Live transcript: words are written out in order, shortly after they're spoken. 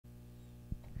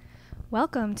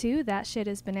Welcome to That Shit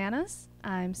is Bananas.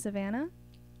 I'm Savannah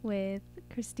with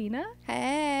Christina Hey.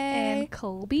 and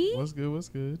Colby. What's good? What's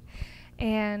good?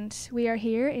 And we are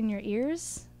here in your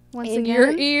ears once In again.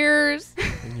 your ears.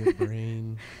 In your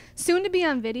brain. Soon to be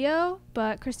on video,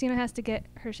 but Christina has to get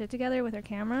her shit together with her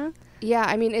camera. Yeah,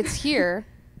 I mean, it's here,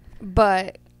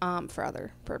 but for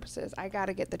other purposes. I got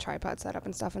to get the tripod set up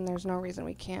and stuff, and there's no reason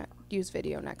we can't use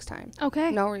video next time.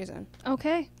 Okay. No reason.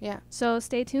 Okay. Yeah. So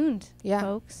stay tuned, Yeah.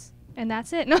 folks. And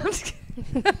that's it. No, I'm just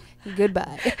kidding.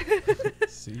 Goodbye.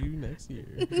 See you next year.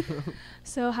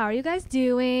 So how are you guys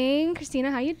doing? Christina,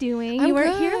 how you doing? I'm you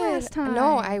weren't here good. last time.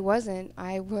 No, I wasn't.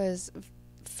 I was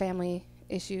family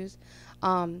issues.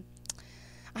 I'm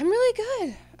really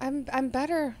good. I'm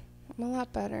better. I'm a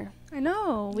lot better. I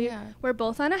know. Yeah. We're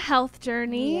both on a health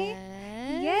journey.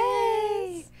 Yes.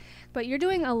 Yay! But you're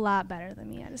doing a lot better than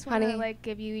me. I just want to Honey.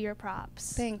 give you your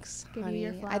props. Thanks, Give you honey.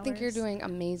 your I think you're flowers. doing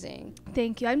amazing.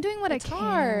 Thank you. I'm doing what It's I can.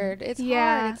 hard. It's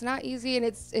Yeah. hard. It's not easy, and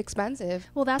it's expensive.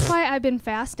 Well, that's why I've been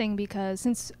fasting, because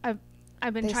since I've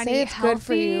been They trying to say eat it's healthy. good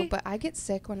for you, but I get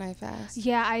sick when I fast.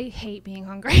 Yeah, I hate being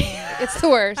hungry. It's the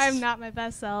worst. I'm not my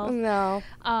best self. No.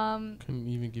 Couldn't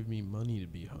even give me money to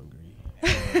be hungry.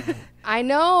 I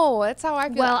know. That's how I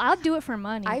feel. Well, I'll do it for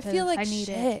money. I 'cause feel like I need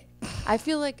shit. it. I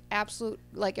feel like absolute.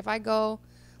 Like if I go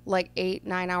like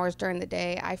 8-9 hours during the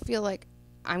day, I feel like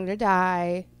I'm gonna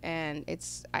die, and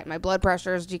my blood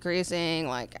pressure is decreasing.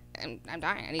 Like I'm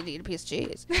dying. I need to eat a piece of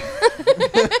cheese.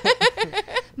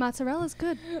 Mozzarella's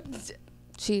good.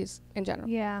 Cheese in general.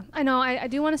 Yeah, I know. I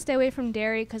do want to stay away from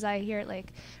dairy because I hear it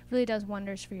really does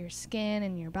wonders for your skin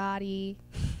and your body.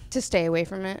 To stay away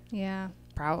from it, Yeah.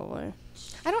 probably.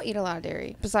 I don't eat a lot of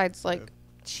dairy. Besides, like,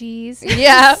 Cheese.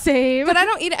 Yeah. Same. but I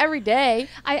don't eat it every day.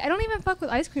 I don't even fuck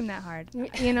with ice cream that hard.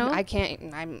 You know? I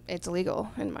can't. It's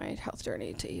illegal in my health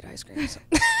journey to eat ice cream. So.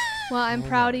 Well, I'm Oh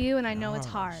proud my of you, and I know it's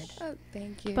gosh. hard. Oh,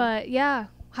 thank you. But yeah,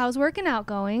 how's working out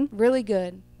going? really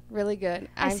good. Really good.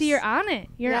 I see you're on it.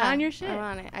 You're Yeah, on your shit. I'm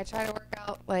on it. I try to work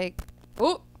out like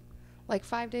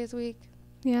 5 days a week,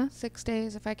 Yeah. 6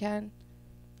 days if I can.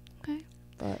 Okay.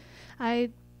 But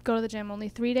I go to the gym only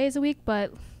 3 days a week,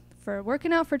 but for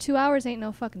working out for 2 hours ain't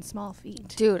no fucking small feat.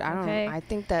 dude, I don't Okay. know. I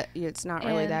think that it's not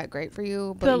really And that great for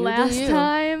you. But The you do last you.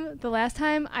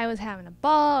 time I was having a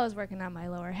ball. I was working on my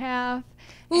lower half.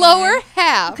 Lower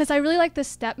half. Because I really like the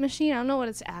step machine. I don't know what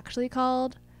it's actually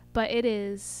called, but it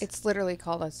is. It's literally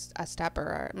called a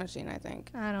stepper machine, I think.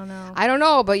 I don't know. I don't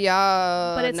know, but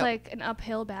yeah. But it's no, like an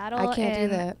uphill battle. I can't do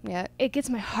and that yet. It gets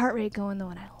my heart rate going though,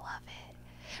 and I love it.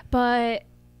 But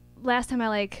last time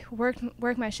I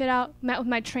worked my shit out, met with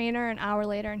my trainer an hour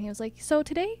later, and he was like, "So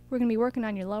today we're gonna be working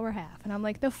on your lower half," and I'm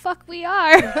like, "The fuck we are!"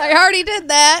 I already did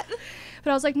that.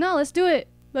 But I was like, "No, let's do it.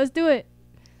 Let's do it."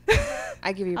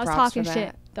 I give you I was props talking for shit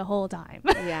that. the whole time.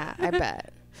 Yeah, I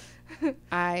bet.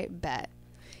 I bet.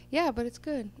 Yeah, but it's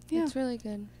good. Yeah. It's really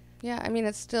good. Yeah, I mean,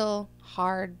 it's still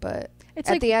hard, but It's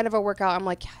at like, the end of a workout, I'm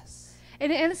like, yes. and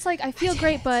it's like I feel did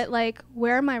great, it. but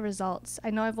where are my results? I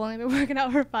know I've only been working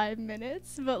out for 5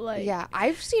 minutes, but Yeah,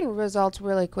 I've seen results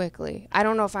really quickly. I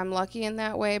don't know if I'm lucky in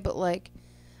that way, but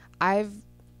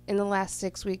in the last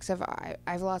 6 weeks,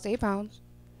 I've lost 8 pounds,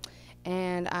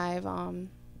 and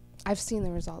I've seen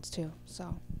the results too.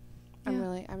 So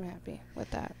Yeah. I'm happy with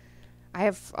that. I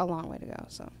have a long way to go.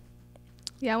 So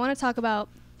yeah, I want to talk about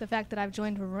the fact that I've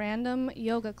joined random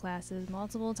yoga classes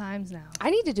multiple times now. I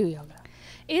need to do yoga.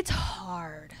 It's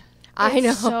hard. I It's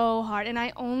know. so hard, and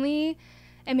I only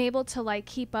am able to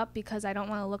keep up because I don't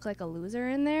want to look like a loser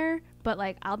in there. But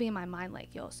I'll be in my mind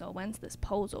yo, so when's this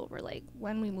pose over?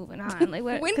 When we moving on?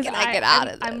 What, When 'cause can I get out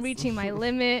of I'm this? reaching my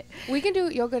limit. We can do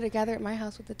yoga together at my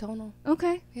house with the tonal.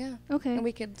 Okay, Yeah. okay. And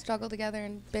we could struggle together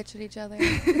and bitch at each other.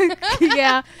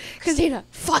 Yeah, Christina,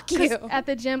 fuck you. at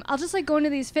the gym, I'll just go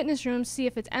into these fitness rooms, see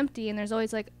if it's empty, and there's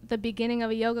always the beginning of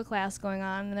a yoga class going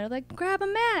on, and they're like, grab a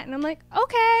mat, and I'm like,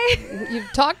 okay. You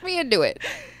talked me into it.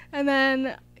 And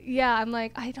then I'm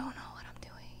like, I don't know what I'm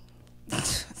doing.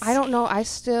 I don't know.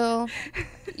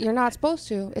 You're not supposed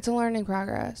to. It's a learning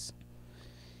progress.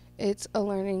 It's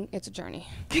a journey.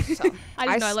 So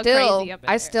I just know I look crazy up in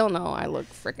I there. still know I look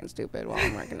freaking stupid while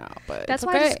I'm working out, but That's it's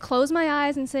why okay. I just close my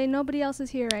eyes and say nobody else is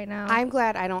here right now. I'm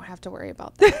glad I don't have to worry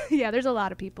about that. Yeah, there's a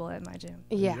lot of people at my gym.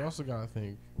 Yeah. You also gotta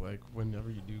think whenever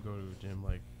you do go to the gym,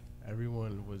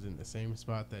 everyone was in the same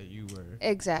spot that you were.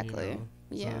 Exactly. You know?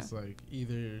 Yeah. So it's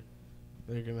either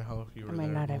they're gonna help you, or I mean,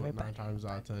 they're not everybody. 9 times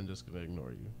out of 10 just gonna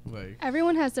ignore you.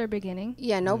 Everyone has their beginning.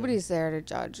 Yeah, nobody's there to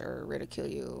judge or ridicule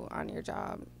you on your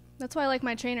job. That's why I like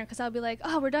my trainer, because I'll be like,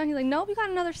 oh, we're done. He's like, nope, you got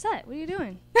another set. What are you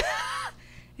doing?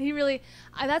 He really.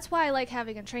 That's why I like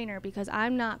having a trainer, because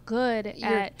I'm not good You're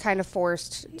at. kind of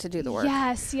forced to do the work.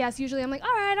 Yes. Usually I'm like,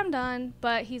 all right, I'm done.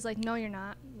 But he's like, no, you're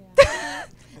not. Yeah.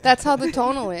 That's how the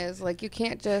tonal is. Like, you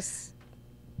can't just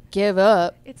give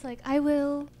up. It's like, I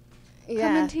will come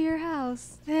Yeah. into your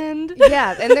house and.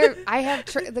 Yeah, and I have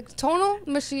the tonal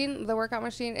machine, the workout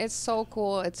machine. It's so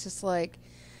cool. It's just like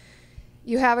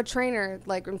you have a trainer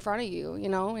like in front of you, you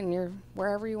know, and you're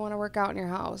wherever you want to work out in your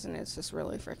house, and it's just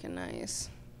really freaking nice.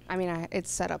 I mean, it's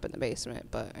set up in the basement,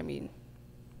 but I mean,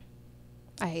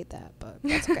 I hate that, but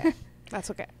that's okay. That's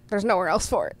okay. There's nowhere else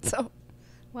for it, so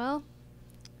Well,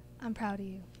 I'm proud of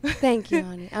you. thank you,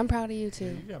 honey. I'm proud of you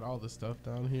too. You got all the stuff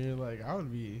down here. Like,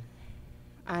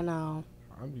 I know.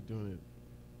 I'd be doing it.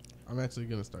 I'm actually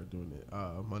gonna start doing it.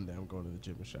 Monday, I'm going to the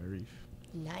gym with Sharif.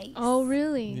 Nice. Oh,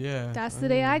 really? Yeah. That's the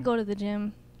day I go to the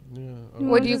gym. Yeah. You Would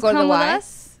wanna you just go to the come with Y?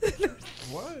 us?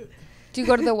 What? Do you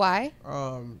go to the Y?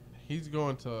 He's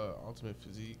going to Ultimate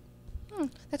Physique.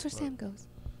 That's where Sam goes.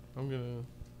 I'm gonna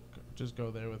just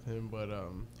go there with him, but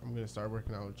I'm gonna start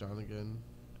working out with John again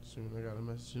soon. I gotta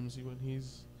message him, see when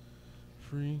he's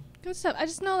free. Good stuff. I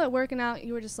just know that working out,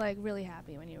 you were just like really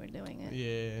happy when you were doing it.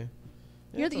 Yeah.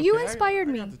 You inspired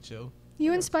I me. got to chill.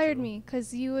 You Yeah, inspired true. me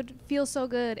because you would feel so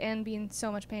good and be in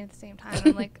so much pain at the same time.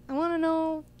 I'm like, I want to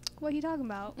know what he talking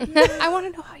about. I want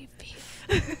to know how you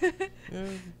feel. Yeah,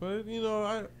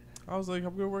 but I was like,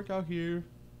 I'm gonna work out here,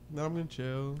 then I'm gonna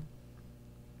chill.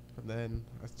 But then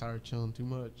I started chilling too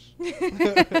much.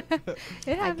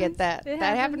 I get that. It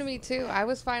That happened to happens. me too. I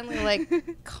was finally like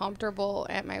comfortable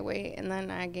at my weight, and then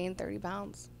I gained 30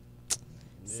 pounds.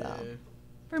 So. Yeah.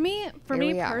 For me Here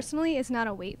we are. personally, it's not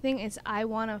a weight thing. It's I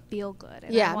want to feel good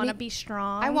and Yeah, I want to me- be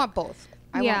strong. I want both.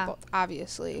 I Yeah. want both,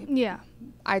 obviously. Yeah.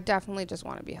 I definitely just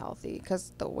want to be healthy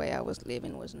because the way I was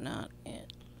living was not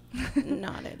it.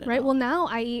 Not it at Right. all. Well, now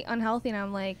I eat unhealthy and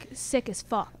I'm like sick as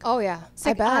fuck. Oh, yeah.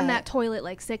 Sick I bet. on that toilet,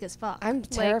 like sick as fuck. I'm Like,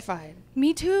 terrified.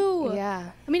 me too.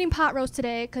 Yeah. I'm eating pot roast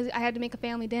today because I had to make a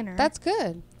family dinner. That's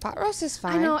good. Pot roast is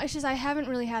fine. I know. It's just I haven't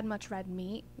really had much red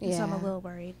meat, and so I'm a Yeah. little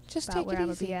worried Just about take where it I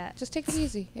would be easy. at. Just take it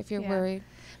easy if you're Yeah. worried.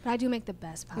 But I do make the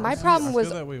best pot. My roast. problem I was-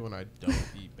 feel that way when I don't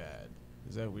eat bad.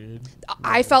 Is that weird?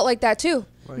 I felt like that too.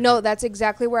 Like No, it- that's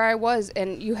exactly where I was,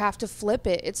 and you have to flip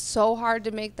it. It's so hard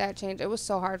to make that change. It was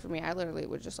so hard for me. I literally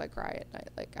would just like cry at night,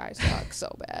 like I suck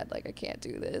so bad, like I can't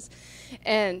do this.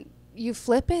 And you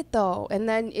flip it though, and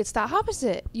then it's the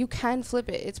opposite. You can flip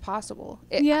it. It's possible.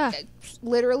 Yeah.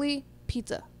 Literally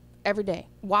pizza every day,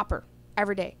 Whopper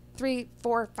every day, 3,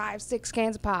 4, 5, 6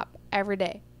 cans of pop every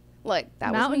day. Like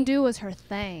that was Mountain me. Dew was her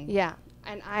thing. Yeah,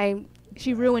 and I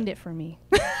She ruined it for me.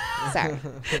 sorry.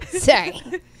 Sorry.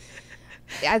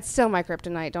 Yeah, it's still my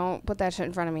kryptonite. Don't put that shit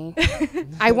in front of me.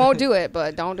 I won't do it,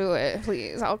 but don't do it.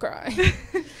 Please. I'll cry.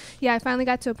 Yeah, I finally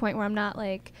got to a point where I'm not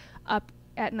like up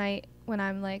at night when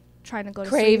I'm like trying to go to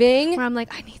Craving? sleep. Where I'm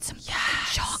like, I need some fucking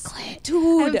chocolate. I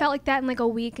Dude. haven't felt like that in like a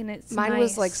week, and it's Mine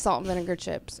was nice. like salt and vinegar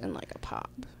chips and like a pop.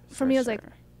 For me, it was like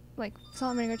sure.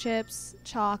 salt and vinegar chips,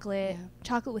 chocolate, Yeah.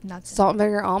 chocolate with nuts. in it. Salt and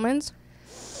vinegar almonds.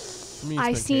 For me, it's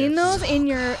I been seen KFC. those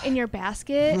in your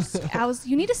basket.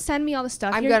 You need to send me all the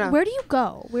stuff. I'm gonna. Where do you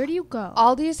go? Where do you go?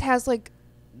 Aldi's has like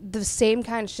the same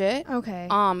kind of shit. Okay.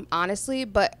 Honestly,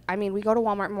 but I mean, we go to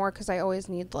Walmart more because I always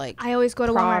need like I always go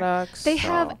to Walmart. products. They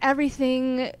have so-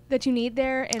 everything that you need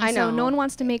there, and I so know. no one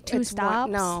wants to make two It's one-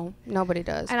 stops. No, nobody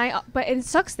does. And but it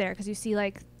sucks there because you see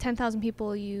like 10,000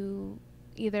 people you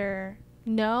either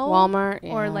know Walmart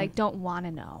or yeah. like don't want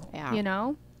to know. Yeah. You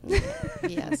know.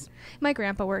 Yes. My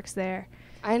grandpa works there.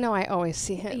 I know. I always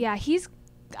see him. Yeah,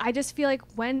 I just feel like,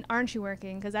 when aren't you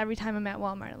working? Because every time I'm at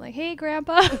Walmart, I'm like, hey,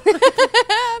 grandpa.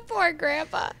 Poor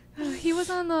grandpa. He was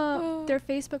on their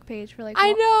Facebook page for like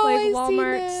I know. like I seen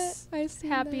Walmart's that. I seen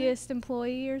happiest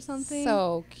employee or that. something.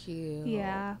 So cute.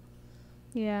 Yeah.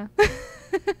 Yeah.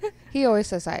 He always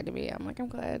says hi to me. I'm like, I'm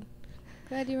glad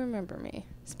you remember me.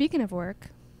 Speaking of work,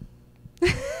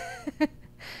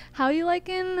 how you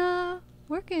liking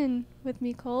working with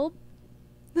me, Colb?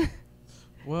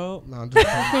 Well, no, I'm just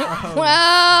kidding.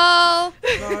 Well,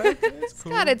 No, it's it's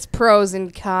cool. got its pros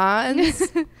and cons.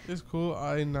 It's cool.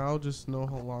 I now just no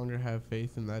longer have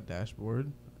faith in that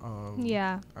dashboard.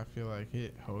 Yeah. I feel like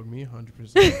it hoed me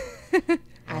 100%.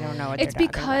 I don't know what It's they're talking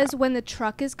because about. when the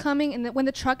truck is coming and when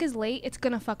the truck is late, it's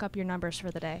going to fuck up your numbers for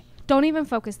the day. Don't even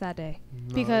focus that day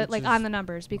No, because it like just- on the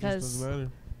numbers it just because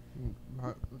doesn't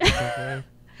matter. It's okay.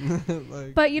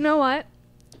 Like, but you know what?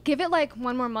 Give it like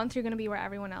one more month, you're going to be where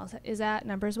everyone else is at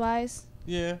numbers wise.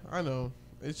 yeah, I know.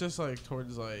 It's just like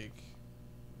towards like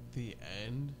the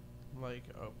end, like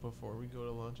before we go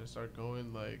to lunch, I start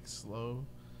going like slow,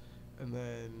 and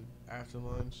then after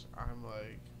lunch, I'm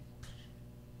like,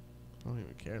 I don't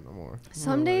even care no more.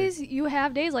 Some Or, days you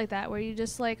have days like that where you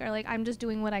just like are like, I'm just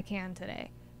doing what I can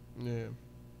today. Yeah.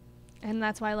 And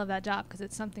that's why I love that job, because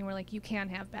it's something where like you can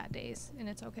have bad days and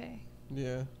it's okay.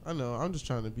 Yeah, I know. I'm just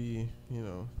trying to be,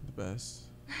 the best.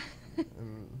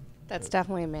 And That's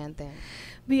definitely a man thing.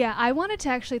 But yeah, I wanted to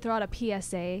actually throw out a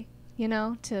PSA,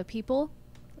 to people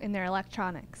in their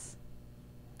electronics.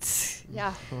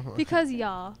 Yeah. Because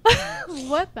y'all,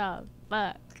 what the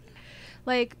fuck?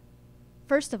 Like,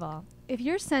 first of all, if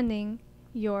you're sending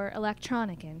your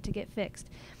electronic in to get fixed,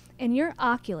 and your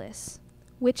Oculus,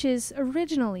 which is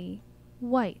originally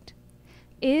white,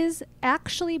 is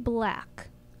actually black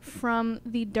from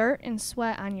the dirt and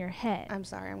sweat on your head. I'm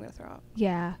sorry, I'm gonna throw up.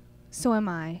 Yeah, so am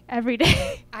I every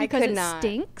day. I because could it not.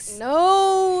 stinks.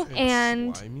 No. It's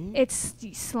And slimy? it's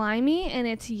slimy and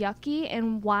it's yucky,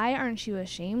 and why aren't you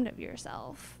ashamed of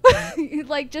yourself?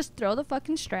 Like, just throw the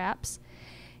fucking straps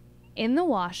in the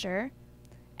washer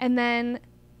and then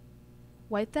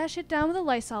wipe that shit down with a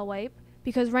Lysol wipe,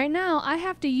 because right now I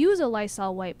have to use a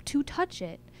Lysol wipe to touch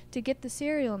it to get the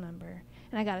serial number,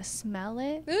 and I gotta smell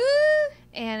it,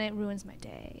 and it ruins my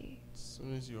day. As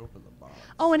soon as you open the box.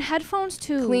 Oh, and headphones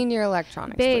too. Clean your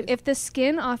electronics, Babe, please. if the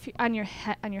skin off on your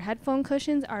headphone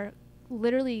cushions are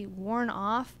literally worn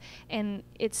off and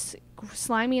it's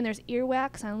slimy and there's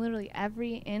earwax on literally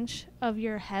every inch of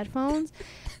your headphones,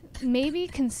 maybe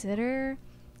consider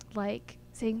like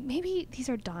saying, maybe these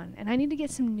are done and I need to get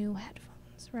some new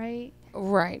headphones, right?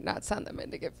 Right, not send them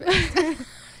in to get fixed.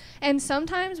 And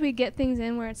sometimes we get things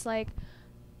in where it's like,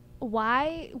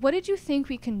 what did you think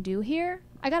we can do here?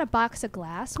 I got a box of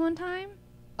glass one time.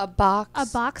 A box. A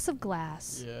box of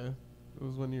glass. Yeah. It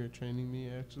was when you were training me,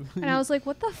 actually. And I was like,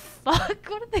 what the fuck?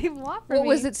 What do they want from me? What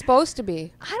was it supposed to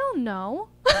be? I don't know.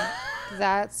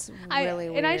 That's really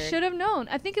weird. And I should have known.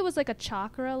 I think it was like a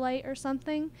chakra light or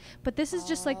something. But this is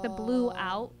just like the blue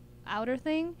outer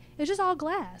thing. It's just all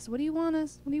glass. What do you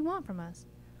want from us?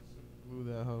 Ooh,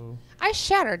 that hoe. I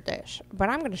shattered this, but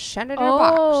I'm gonna send it in a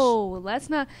box. Oh, let's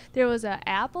not. There was an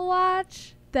Apple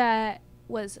Watch that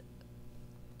was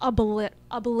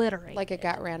obliterated. Like it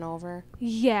got ran over.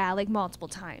 Yeah, like multiple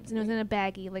times. And it was in a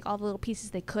baggie, like all the little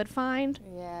pieces they could find.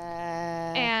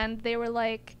 Yeah. And they were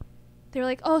like,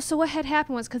 oh, so what had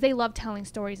happened was, because they love telling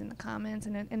stories in the comments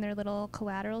and in their little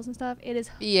collaterals and stuff. It is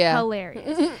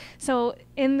hilarious. So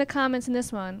in the comments in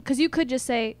this one, because you could just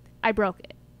say, I broke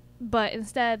it. But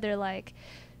instead they're like,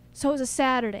 so it was a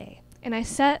Saturday. And I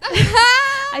set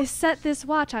this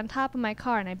watch on top of my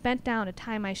car and I bent down to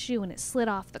tie my shoe and it slid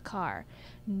off the car.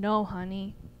 No,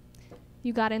 honey.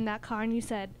 You got in that car and you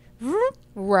said, "Vroom,"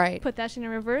 Right. put that shit in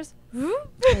reverse. "Vroom."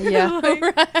 Yeah.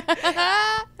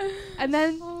 And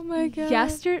then Oh my god.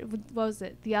 yesterday, what was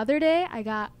it? The other day, I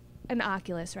got an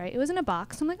Oculus, right? It was in a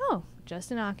box. I'm like, oh, just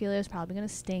an Oculus, probably going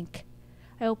to stink.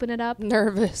 I open it up.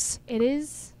 Nervous. It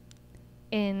is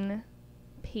in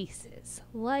pieces.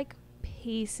 Like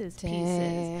pieces.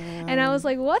 And I was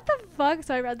like, what the fuck?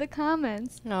 So I read the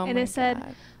comments. Oh and my it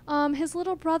said, God. His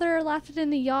little brother left it in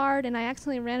the yard and I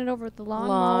accidentally ran it over with the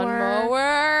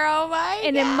lawnmower. Oh my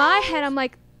And god. in my head, I'm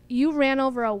like, you ran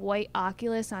over a white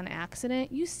Oculus on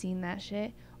accident. You seen that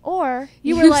shit. Or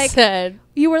you were like,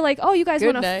 oh, you guys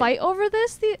Good want to night. fight over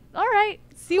this? All right.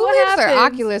 See Who what leaves happens. their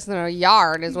Oculus in a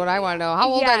yard is what I want to know. How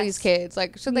old are these Yes. kids?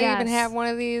 Like, should they even Yes. have one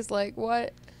of these? Like,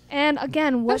 what? And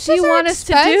again, what Those do you shits are want us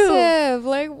to do? expensive.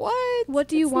 Like, what? What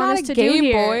do you It's want not us a to do Game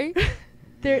here? Boy.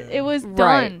 It was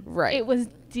Right, done. right. It was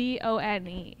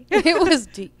DONE. It was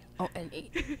DONE.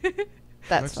 I'm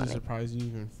That's actually funny. surprised you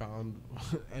even found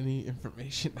any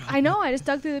information. on I know. I just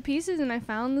dug through the pieces and I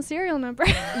found the serial number.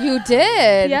 You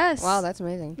did? Yes. Wow, that's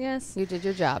amazing. Yes. You did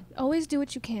your job. Always do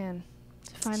what you can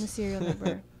to find the serial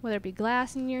number, whether it be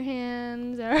glass in your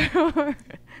hands or.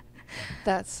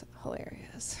 That's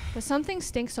hilarious. But something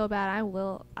stinks so bad, I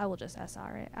will just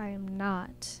SR it. I am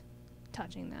not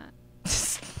touching that.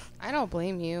 I don't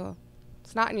blame you.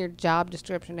 It's not in your job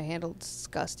description to handle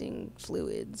disgusting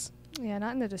fluids. Yeah,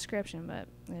 not in the description, but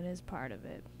it is part of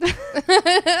it.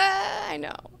 I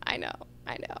know.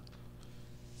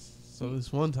 So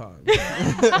this one time.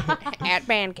 At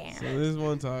band camp. So this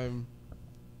one time,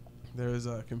 there was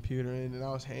a computer in, and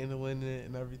I was handling it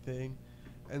and everything.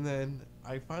 And then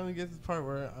I finally get to the part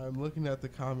where I'm looking at the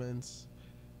comments,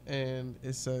 and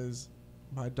it says,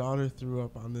 "My daughter threw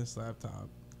up on this laptop.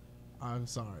 I'm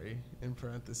sorry," in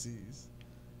parentheses.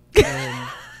 And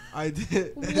I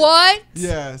did. What?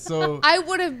 Yeah, so. I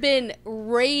would have been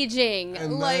raging.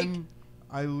 And like, then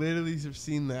I literally have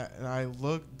seen that, and I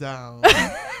looked down,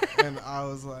 and I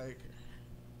was like,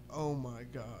 "Oh my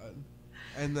god!"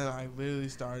 And then I literally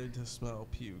started to smell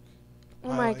puke. Oh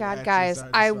I, my like, God, actually guys!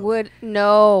 started to I smell would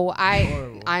no.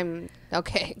 Horrible. I'm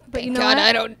okay. But Thank you know God what?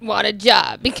 I don't want a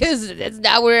job because that's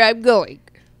not where I'm going.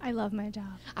 I love my job.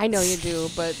 I know you do,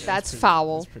 but Yeah, that's it's pretty-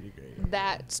 foul. That's pretty great.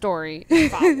 That story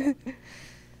is foul.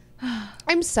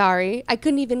 I'm sorry. I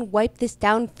couldn't even wipe this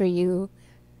down for you.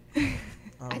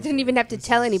 I didn't even have to This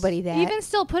tell is- anybody that. Even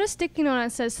still, put a sticky note on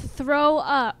that says "throw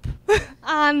up"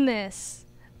 on this.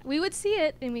 We would see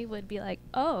it and we would be like,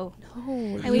 "Oh," No,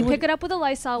 and we'd pick it up with a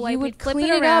Lysol wipe. you We'd would flip clean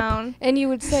it it up around. and you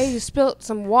would say you spilt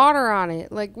some water on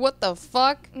it. Like, what the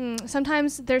fuck?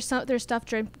 Sometimes there's stuff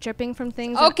dripping from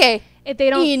things. and Okay, if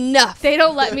they don't, enough. they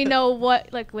don't let me know what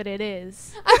it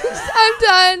is. I'm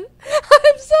done.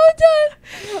 I'm so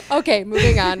done. Okay,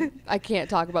 moving on. I can't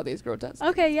talk about these grotesques.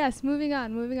 Okay, yes, moving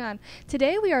on.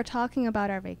 Today we are talking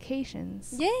about our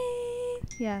vacations. Yay!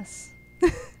 Yes.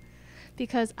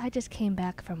 Because I just came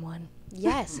back from one.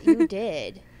 Yes, you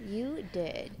did. You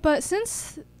did. But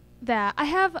since that, I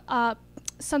have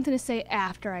something to say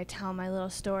after I tell my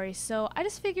little story. So I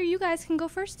just figure you guys can go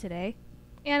first today.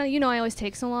 Anna, you know I always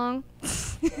take so long.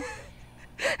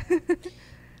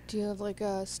 Do you have like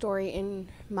a story in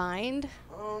mind?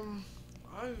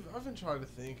 I've been trying to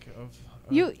think of.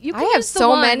 You can I have use the so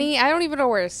one, many. I don't even know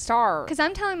where to start. Because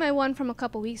I'm telling my one from a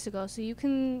couple weeks ago, so you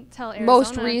can tell Arizona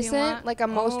Most if you recent, want. like a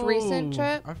most recent Oh,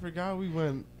 trip. I forgot we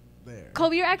went there.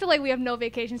 Colby, you're acting like we have no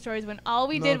vacation stories when all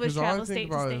we did was 'cause all travel I think state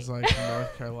to about state. is like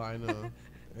North Carolina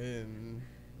and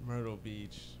Myrtle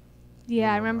Beach.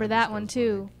 Yeah, I You know, remember just that one was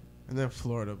too. like- and then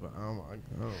Florida, but I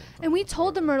don't And we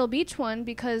told the Myrtle Beach one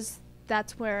because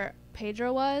that's where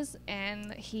Pedro was,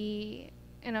 and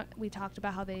we talked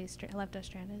about how they left us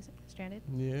stranded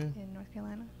Yeah. in North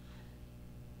Carolina.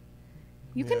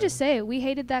 You can Yeah. just say it. We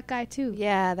hated that guy too.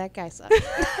 Yeah, that guy sucks.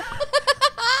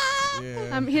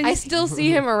 Yeah. I still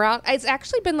see him around. It's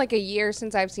actually been like a year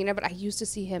since I've seen him, but I used to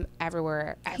see him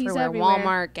everywhere. He's Everywhere. everywhere.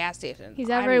 Walmart, gas station. He's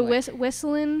everywhere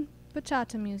whistling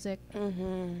bachata music.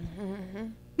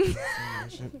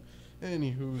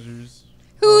 Any Hoosers.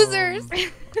 Hoosers.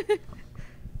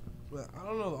 But I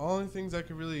don't know. The only things I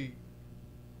could really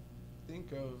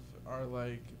think of are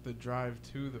like the drive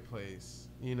to the place.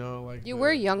 You know, like You the,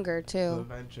 were younger the too.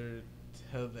 venture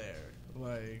to there.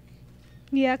 Like,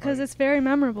 Yeah, because Like- it's very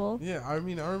memorable. yeah. I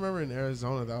mean, I remember in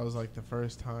Arizona that was like the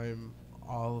first time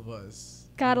all of us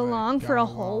Got like, along for got a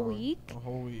whole along. week. A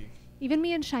whole week. Even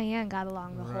me and Cheyenne got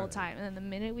along the whole Right. time, and then the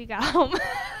minute we got home,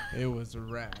 It was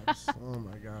raps. Oh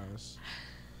my gosh.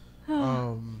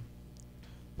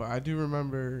 But I do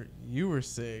remember you were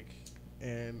sick,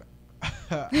 and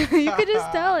you could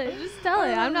just tell it. Just tell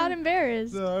it. I'm not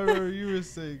embarrassed. So I remember you were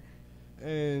sick,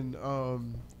 and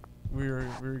we were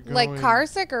going, Like car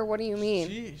sick, or what do you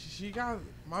mean? She got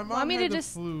my Want mom me had to the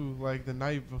just- flu like the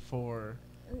night before,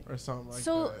 or something like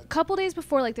So a that. couple days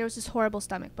before, like there was this horrible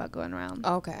stomach bug going around,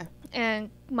 Okay. and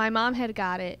my mom had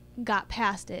got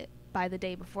past it by the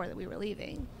day before that we were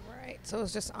leaving. Right. So it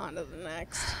was just on to the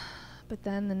next. But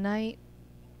then the night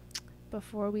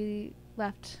before we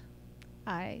left,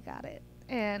 I got it,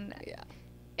 and Yeah.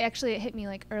 actually it hit me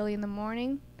like early in the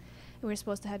morning, and we were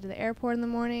supposed to head to the airport in the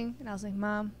morning, and I was like,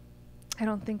 Mom, I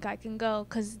don't think I can go,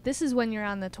 because this is when you're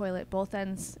on the toilet, both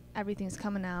ends, everything's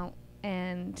coming out,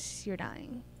 and you're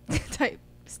dying type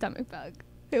stomach bug.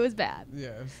 It was bad.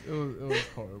 Yes, it was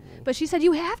horrible. But she said,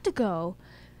 you have to go.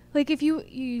 Like, if you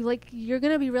like, you're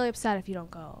going to be really upset if you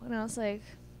don't go. And I was like,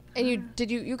 And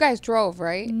you guys drove,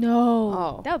 right? no.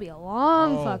 Oh. That would be a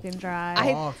long Oh. fucking drive.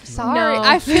 Oh, Sorry. No.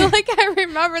 I feel like I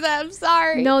remember that. I'm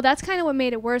sorry. No, that's kind of what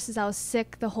made it worse is I was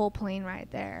sick the whole plane ride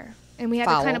there. And we had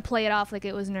to Foul. kind of play it off like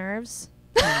it was nerves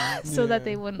so that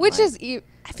they Yeah. wouldn't. Which like- is,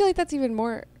 I feel like that's even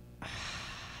more.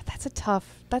 That's a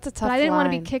tough. But I didn't want to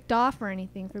be line kicked off or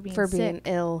anything for being for sick. being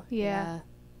ill. Yeah.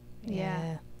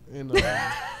 Yeah. And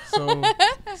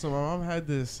so my mom had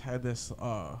this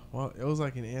well, it was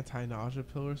like an anti-nausea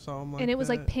pill or something like And it was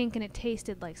like that. pink and it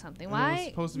tasted like something. And it was Why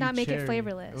supposed to not be make cherry. it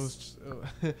flavorless?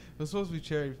 It was supposed to be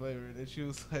cherry flavored, and she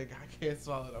was like, "I can't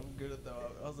swallow it. I'm gonna throw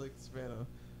up." I was like, "Savannah,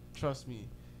 trust me.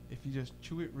 If you just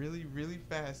chew it really, really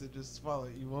fast and just swallow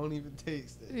it, you won't even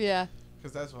taste it." Yeah.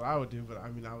 Because that's what I would do, but I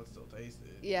mean, I would still taste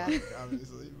it. Yeah. like,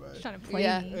 obviously, but Just trying to play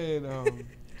Yeah. me. and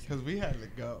because we had to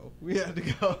go,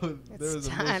 there It's was a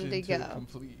time mission to to go.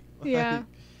 complete. Yeah.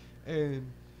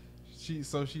 And she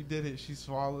did it. She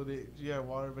swallowed it. She had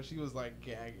water, but she was like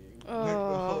gagging. Like, the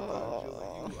whole time. She was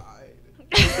like,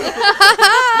 "You lied."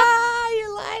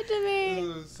 You lied to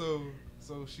me. So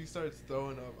So she starts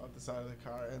throwing up the side of the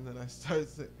car, and then I started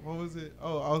what was it?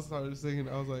 Oh, I started singing.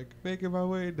 I was like, making my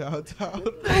way downtown.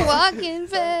 Walking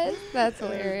fast. That's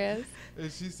hilarious.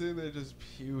 And she's sitting there just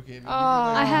puking. And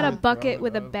I had a bucket throwing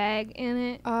with a up. bag in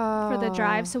it for the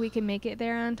drive so we could make it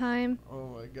there on time. Oh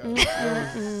my god,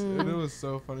 it was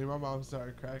so funny. My mom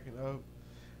started cracking up,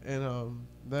 and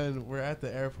then we're at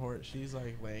the airport. She's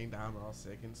like laying down all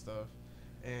sick and stuff,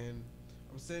 and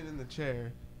I'm sitting in the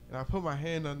chair, and I put my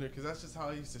hand under because that's just how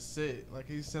I used to sit. Like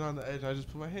I used to sit on the edge. I just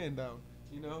put my hand down,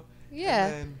 you know. Yeah.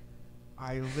 And then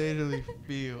I literally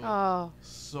feel Oh.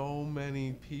 so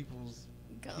many people's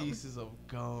Gum. pieces of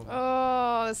gum.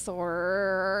 Oh, it's the And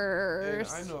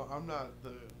worst. I know I'm not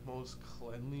the most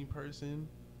cleanly person,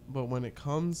 but when it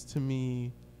comes to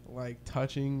me, like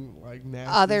touching like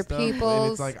nasty Other stuff, and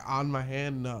people's- it's like on my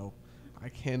hand, no, I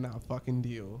cannot fucking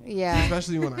deal. Yeah.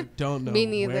 Especially when I don't know Me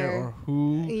where neither. or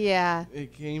who Yeah.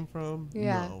 it came from.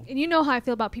 Yeah. No. And you know how I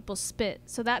feel about people's spit,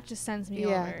 so that just sends me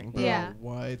Yeah. over. Bro, Yeah.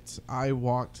 what? I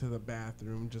walked to the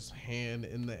bathroom, just hand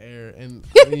in the air, and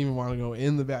I didn't even want to go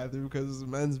in the bathroom because the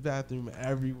men's bathroom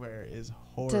everywhere is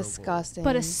horrible. Disgusting.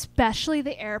 But especially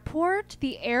the airport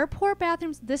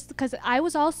bathrooms. This because I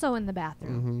was also in the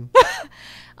bathroom.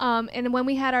 And when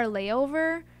we had our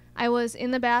layover, I was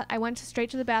in the bath. I went straight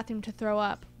to the bathroom to throw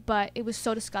up, but it was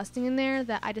so disgusting in there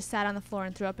that I just sat on the floor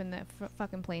and threw up in the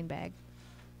fucking plane bag.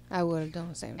 I would have done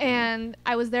the same thing. And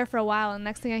I was there for a while, and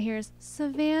next thing I hear is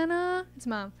Savannah. It's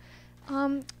Mom.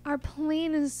 Our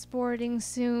plane is boarding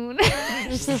soon.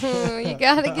 You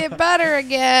gotta get better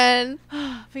again.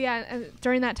 But yeah,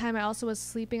 during that time, I also was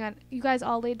sleeping on. You guys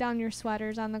all laid down your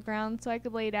sweaters on the ground so I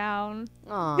could lay down.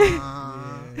 Aww.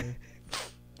 Yeah.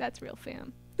 That's real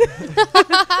fam.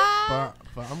 but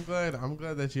I'm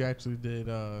glad that you actually did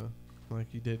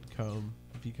like you did come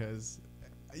because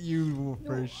you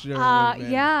for sure would've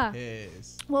been yeah.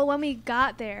 pissed. Well, when we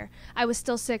got there, I was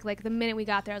still sick. Like the minute we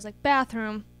got there, I was like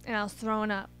bathroom, and I was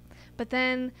throwing up. But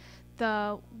then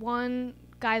the one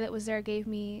guy that was there gave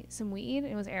me some weed.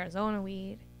 It was Arizona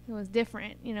weed. It was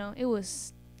different, you know. It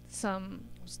was some.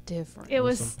 It was different. It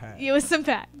was some pack. It was some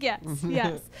pack. Yes,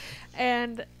 yes.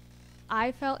 And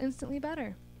I felt instantly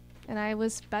better, and I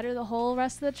was better the whole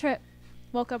rest of the trip.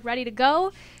 Woke up ready to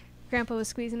go. Grandpa was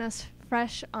squeezing us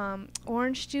fresh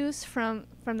orange juice from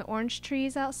the orange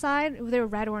trees outside. They were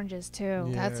red oranges too.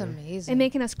 Yeah. That's amazing. And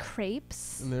making us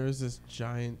crepes. And there was this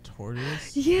giant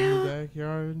tortoise in Yeah. the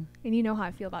backyard. And you know how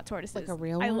I feel about tortoises. Like a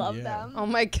real I one? love Yeah. them. Oh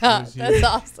my god, was that's huge.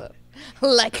 awesome.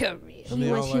 Like a real. And He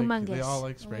they was all, like, humongous. they all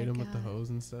like Oh sprayed my him with the God. hose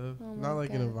and stuff. Oh Not my like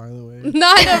in a God. violent way.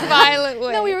 Not in a violent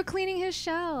way. No, we were cleaning his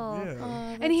shell. Yeah.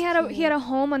 Oh, And he had that's a cute.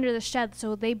 home under the shed,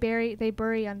 so they bury Yeah.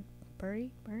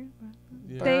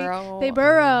 They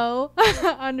burrow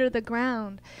under the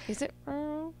ground. Is it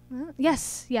burrow?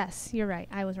 Yes, you're right.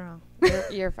 I was wrong.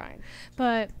 You're fine.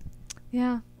 But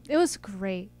yeah, it was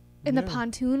great. In the Yeah.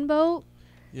 pontoon boat,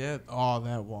 Yeah. Oh,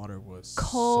 that water was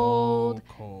Cold. So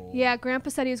cold. yeah, Grandpa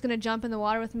said he was gonna jump in the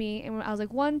water with me, and I was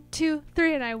like 1, 2,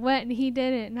 3, and I went, and he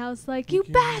did it, and I was like, "You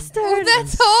Okay. bastard!" Oh,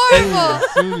 that's As horrible.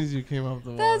 soon as you came off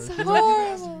the water. That's she's like,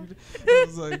 horrible. it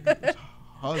was like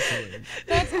hustling.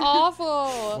 That's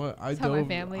awful. What I That's how my dove,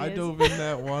 family I is. dove in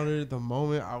that water. The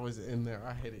moment I was in there,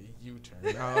 I hit a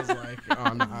U-turn. I was like,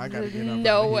 "Oh no, I gotta get up."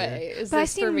 No outta way. Is But I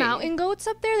this for seen me? mountain goats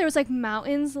up there. There was like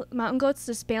mountain goats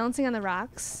just balancing on the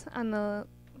rocks on the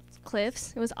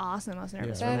cliffs. It was awesome. I was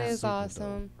nervous Yeah. for That that. is super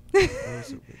awesome. That was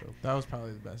super dope. That was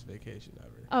probably the best vacation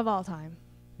ever. Of all time.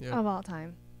 Yeah. Of all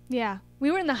time. Yeah. We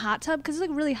were in the hot tub because it's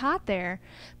like really hot there,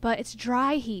 but it's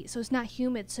dry heat, so it's not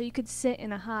humid. So you could sit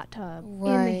in a hot tub in the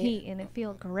Right. heat and it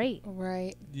feel great.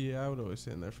 Right. Yeah, I would always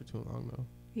sit in there for too long though.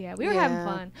 Yeah, we were having Yeah.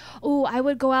 fun. Oh, I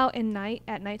would go out at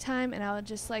nighttime, and I would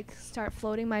just like start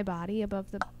floating my body above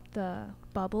the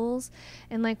bubbles,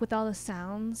 and like with all the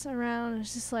sounds around,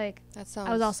 it's just like That sounds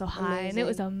I was also high, and it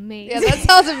was amazing. amazing. Yeah, that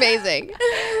sounds amazing.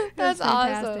 It That's was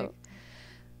fantastic. awesome.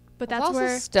 But I was that's also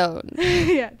where stoned.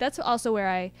 yeah, that's also where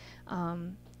I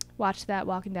watched that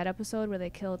Walking Dead episode where they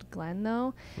killed Glenn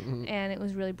though, and it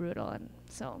was really brutal, and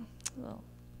so well,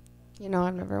 You know,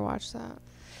 I've never watched that.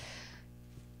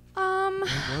 was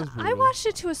I brutal. watched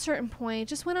it to a certain point. It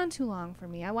just went on too long for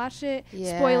me. I watched it.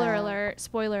 Yeah. Spoiler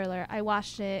alert. I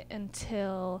watched it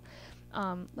until,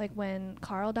 like when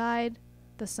Carl died,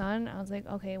 the son. I was like,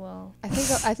 okay, well,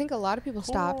 I think a lot of people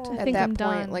stopped I at think that I'm point.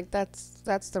 done. Like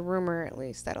that's the rumor, at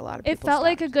least, that a lot of people. it felt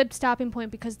like a stopped. good stopping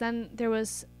point because then there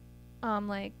was,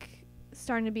 like,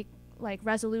 starting to be like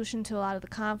resolution to a lot of the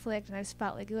conflict, and I just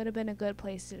felt like it would have been a good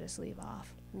place to just leave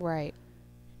off. Right.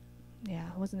 Yeah,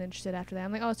 I wasn't interested after that.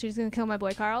 I'm like, oh, so you're just gonna kill my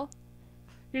boy Carl?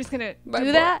 You're just gonna My do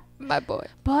boy. that? My boy.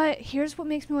 But here's what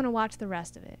makes me want to watch the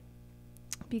rest of it.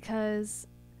 because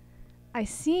I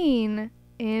seen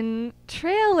in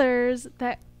trailers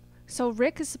that so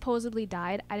Rick has supposedly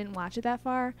died. I didn't watch it that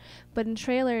far, but in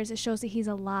trailers it shows that he's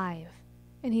alive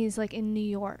and he's like in New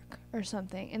York or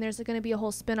something. And there's going to be a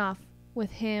whole spinoff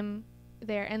with him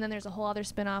there, and then there's a whole other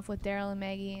spinoff with Daryl and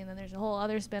Maggie, and then there's a whole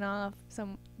other spinoff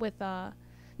with no,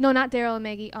 not Daryl and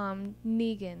Maggie,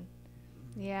 Negan.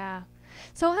 Yeah.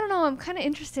 So I don't know, I'm kind of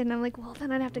interested, and I'm like, well,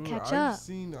 then I'd have to catch up.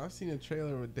 I've seen a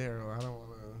trailer with Daryl. I don't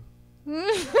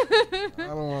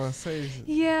want to say.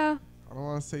 Yeah. I don't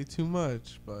want to say too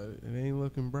much, but it ain't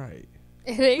looking bright.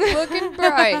 It ain't looking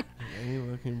bright. It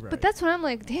ain't looking bright. But that's when I'm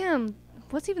like, damn,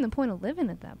 what's even the point of living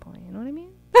at that point? You know what I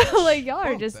mean? Like, y'all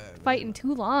are Fuck just that, fighting man.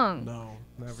 too long. No,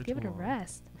 never Just give it too a long.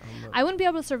 rest. I'm not- I wouldn't be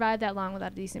able to survive that long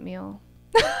without a decent meal.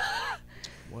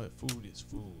 What food is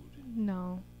food?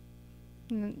 No.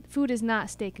 Food is not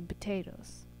steak and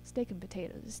potatoes. Steak and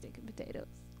potatoes is steak and potatoes.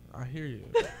 I hear you.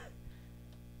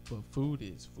 But food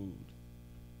is food.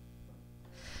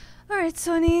 All right,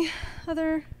 so any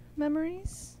other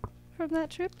memories from that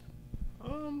trip?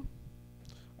 Oh,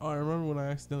 I remember when I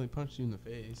accidentally punched you in the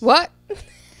face. What?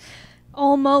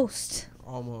 Almost.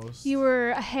 Almost. You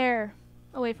were a hair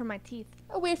away from my teeth.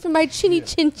 Away from my chinny Yeah.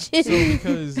 chin chin. So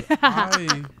because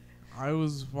I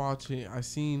was watching, I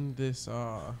seen this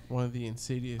one of the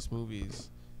Insidious movies,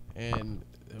 and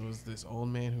it was this old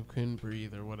man who couldn't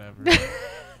breathe or whatever,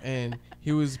 and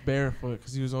he was barefoot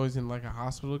because he was always in like a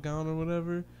hospital gown or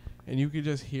whatever, and you could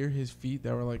just hear his feet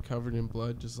that were like covered in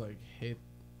blood just like hit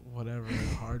whatever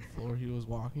hard floor he was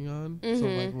walking on. So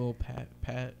like little pat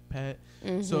pat pat.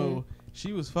 So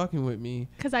she was fucking with me.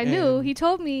 Because I knew And- he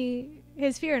told me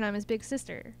his fear, and I'm his big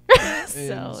sister.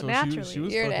 so naturally. she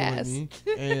was You're an fucking ass.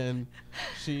 with me, and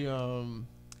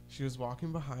she was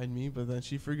walking behind me, but then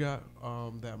she forgot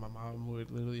that my mom would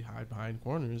literally hide behind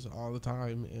corners all the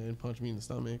time and punch me in the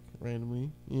stomach randomly,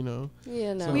 you know.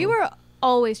 You know. So- We were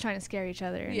always trying to scare each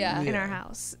other in, Yeah. in our Yeah.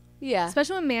 house. Yeah.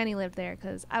 Especially when Manny lived there,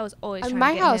 because I was always trying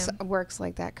My to get house him. works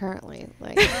like that currently.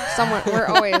 Like someone, we're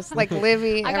always like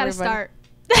Livy. I gotta everybody. start.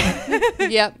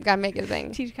 Yep, gotta make it a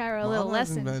thing. Teach Kyra a little Mom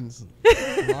hasn't lesson.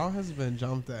 Mom has been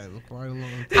jumped at in quite a long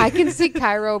time. I can see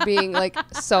Cairo being like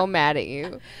so mad at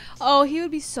you. Oh, he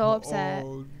would be so upset.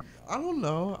 Oh, I don't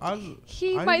know.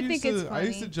 He I might used think it's to- I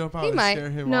used to funny. jump out He and might. scare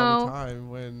him all No. the time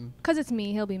when. Because it's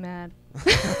me, he'll be mad.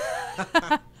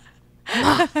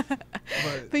 But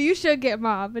But you should get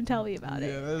Mom and tell me about yeah,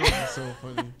 it. that would be so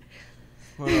funny.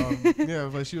 But yeah,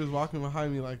 but she was walking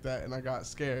behind me like that, and I got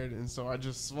scared, and so I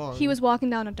just swung. He was walking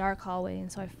down a dark hallway,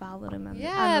 and so I followed him on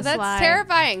Yeah, the that's slide.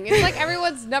 terrifying. It's like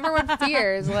everyone's number one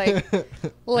fear is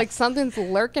like something's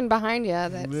lurking behind you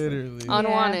that's literally.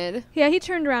 unwanted. Yeah, he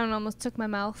turned around and almost took my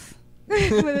mouth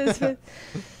with his fist.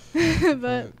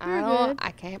 But I we're don't. good.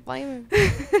 I can't blame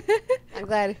him. I'm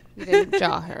glad you didn't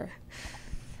jaw her.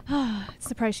 It's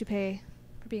the price you pay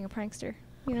for being a prankster,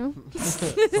 you know?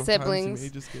 Sometimes Siblings. You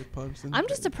may just get punched in the I'm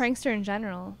just a face. prankster in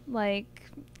general.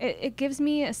 Like, it gives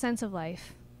me a sense of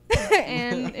life.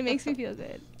 And it makes me feel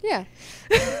good. Yeah.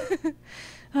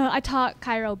 I taught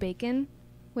Cairo bacon,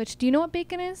 which, do you know what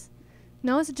bacon is?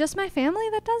 No, is it just my family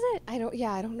that does it? I don't.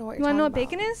 Yeah, I don't know what You you're want to know what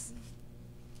talking bacon is?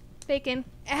 Bacon.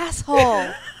 Asshole.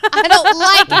 I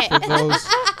don't like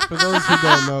For it. those who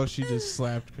don't know, she just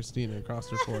slapped Christina across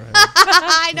her forehead.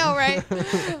 I know, right?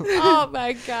 Oh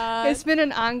my god. It's been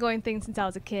an ongoing thing since I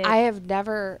was a kid. I have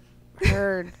never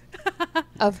heard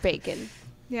of bacon,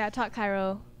 Yeah, I taught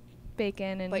Cairo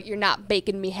bacon, and but you're not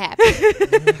baking me happy.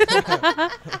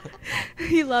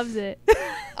 he loves it.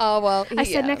 Oh well. I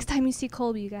said, yeah. next time you see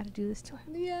Colby, you got to do this to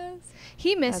him. Yes.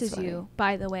 He misses That's you,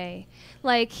 by the way.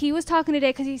 Like, he was talking today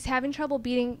because he's having trouble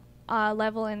beating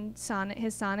level in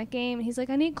his Sonic game. And he's like,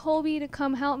 I need Colby to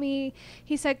come help me.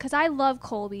 He said, because I love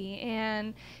Colby,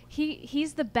 and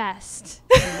he's the best.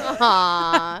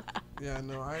 Aw. Yeah,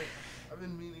 no, I've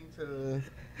been meaning to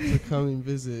come and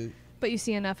visit. But you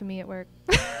see enough of me at work.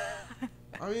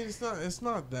 I mean, it's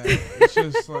not that. It's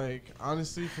just like,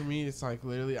 honestly, for me, it's like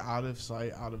literally out of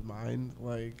sight, out of mind.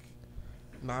 Like,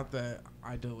 not that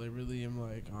I deliberately am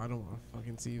like, oh, I don't want to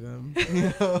fucking see them,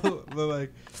 you know. But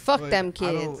like, Fuck like, them I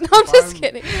kids. don't- No, I'm if just I'm-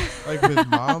 kidding. Like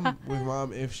with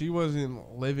mom, if she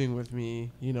wasn't living with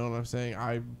me, you know what I'm saying,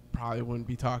 I probably wouldn't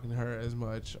be talking to her as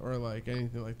much or like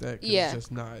anything like that. 'Cause Yeah. it's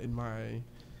just not in my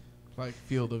like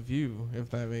field of view, if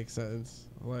that makes sense.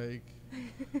 Like,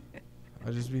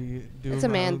 I just be doing. It's a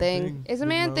my man own thing. It's a doing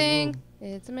my man own thing.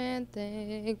 little- It's a man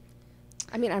thing.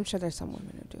 I mean, I'm sure there's some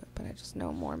women who do it, but I just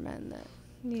know more men that.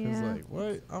 Cause Yeah. like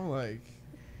what I'm like,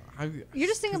 You're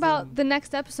just thinking 'cause about I'm the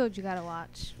next episode you got to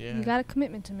watch. Yeah. You got a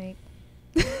commitment to make.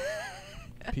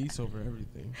 peace over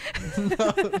everything.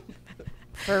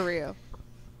 For real.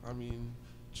 I mean,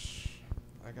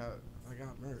 I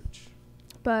got merch.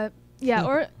 But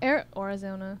yeah,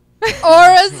 Arizona.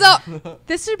 Arizona.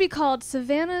 This should be called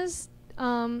Savannah's.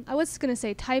 I was gonna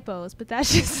say typos, but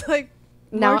that's just like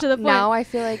Now, more to the point. now I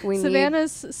feel like we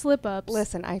Savannah's slip ups. need.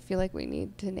 Listen, I feel like we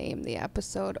need to name the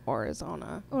episode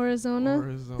Arizona.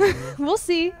 Arizona. We'll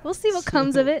see. We'll see what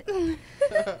comes of it.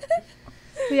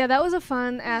 But yeah, that was a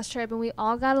fun ass trip, and we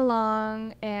all got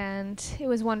along, and it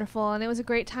was wonderful, and it was a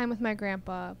great time with my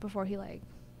grandpa before he like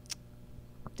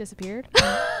disappeared.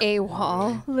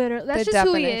 AWOL. Literally, that's The just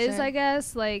who he is, definition. I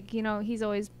guess. Like, you know, he's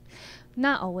always,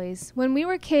 not always. When we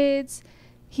were kids,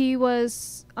 he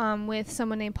was with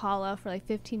someone named Paula for like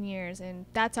 15 years, and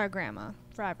that's our grandma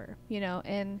forever, you know.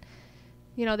 And,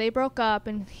 you know, they broke up,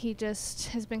 and he just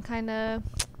has been kind of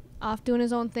off doing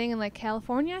his own thing in like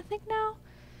California, I think now.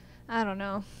 I don't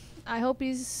know. I hope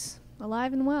he's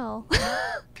alive and well,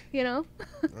 you know.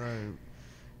 Right.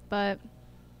 But,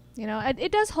 you know, it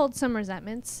does hold some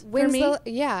resentments for When's me.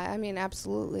 yeah, I mean,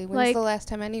 absolutely. When's Like- the last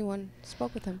time anyone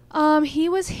spoke with him? He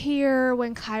was here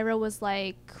when Kyra was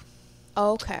like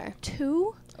Okay.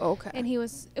 2, Okay. and it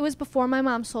was before my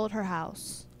mom sold her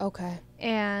house, Okay.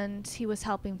 and he was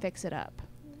helping fix it up.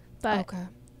 But Okay.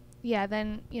 yeah,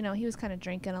 then, you know, he was kind of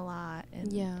drinking a lot,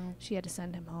 and Yeah. she had to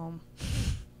send him home.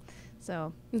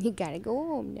 So, You gotta go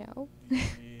home now. Yeah.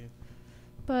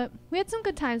 but we had some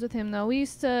good times with him though. We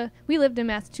lived in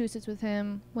Massachusetts with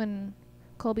him when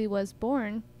Colby was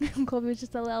born. Colby was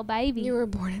just a little baby. You were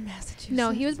born in Massachusetts.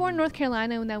 No, he was born in North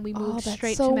Carolina, and then we moved that's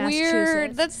straight so to Massachusetts.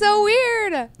 weird. That's so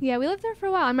weird. Yeah, we lived there for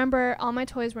a while. I remember all my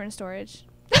toys were in storage.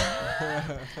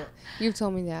 You've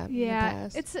told me that. Yeah, in the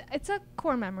past. it's a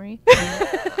core memory.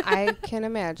 I can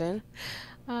imagine.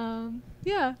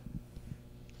 Yeah.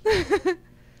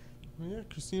 Yeah,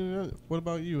 Christina, what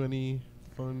about you? Any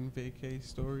fun vacay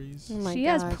stories? Oh my She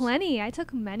has gosh. plenty. I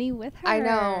took many with her.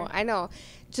 I know.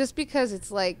 Just because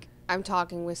it's like I'm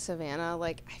talking with Savannah,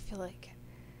 like I feel like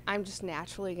I'm just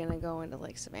naturally gonna go into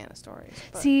like Savannah stories.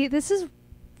 But See, this is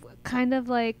kind of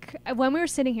like when we were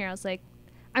sitting here, I was like,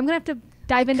 I'm gonna have to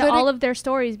dive into coulda- all of their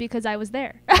stories because I was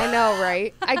there. I know,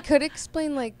 right? I could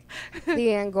explain like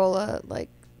the Angola like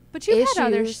But you've issues,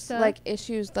 had other stuff. like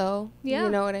issues though. Yeah. You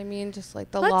know what I mean? Just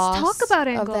like the Let's loss talk about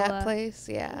of Angola. that place.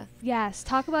 Yeah. Yes,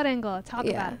 talk about Angola. Talk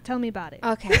Yeah. about it. Tell me about it.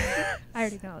 Okay. I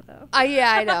already know though.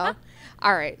 Yeah, I know.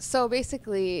 All right. So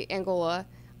basically, Angola.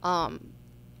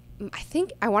 I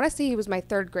think I want to say he was my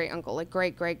third great uncle, like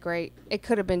great. It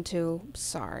could have been 2.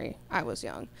 Sorry, I was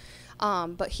young.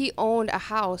 But he owned a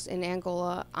house in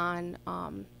Angola on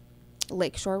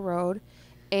Lakeshore Road,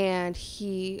 and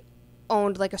he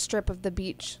owned like a strip of the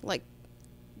beach. Like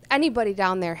anybody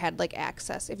down there had like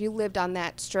access. If you lived on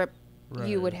that strip,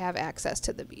 you would Right. have access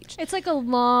to the beach. It's like a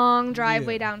long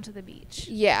driveway Yeah. down to the beach.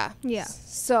 Yeah. Yeah.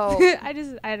 So I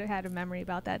had a memory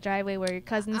about that driveway where your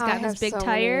cousin's I got have his big so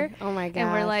tire. many. Oh my god.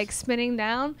 And we're like spinning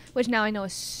down, which now I know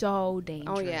is so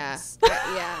dangerous. Oh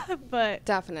yeah. Yeah. But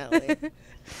Definitely.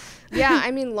 Yeah,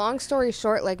 I mean, long story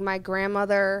short, like my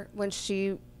grandmother, when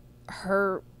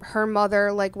her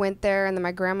mother like went there, and then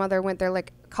my grandmother went there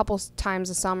like a couple times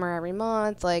a summer every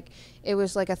month. Like it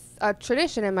was like a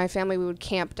tradition in my family. We would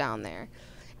camp down there,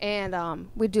 and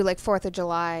we'd do like 4th of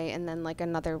July, and then like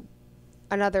another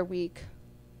week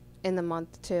in the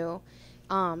month too.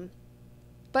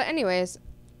 But anyways,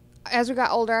 as we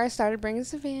got older, I started bringing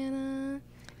Savannah.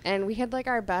 And we had like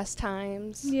our best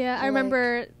times. yeah, I Like-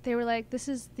 remember they were like, "This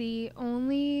is the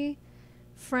only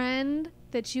friend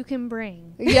that you can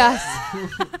bring." Yes,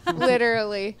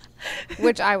 literally.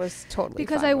 Which I was totally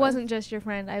Because fine I with. wasn't just your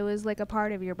friend. I was like a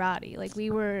part of your body. Like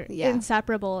we were Yeah.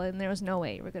 inseparable, and there was no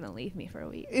way you were going to leave me for a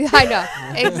week. I know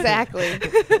exactly,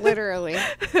 literally.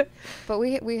 But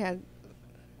we had.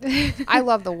 I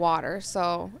love the water,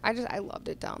 so I loved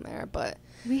it down there. But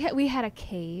We had a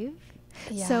cave.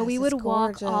 So yes, we it's would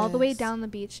walk all the way gorgeous. down the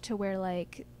beach to where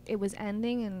like it was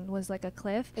ending and was like a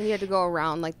cliff. and you had to go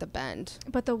around like the bend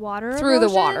But the water through the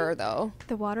erosion- water though.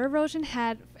 The water erosion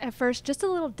had at first just a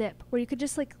little dip where you could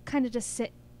just like kind of just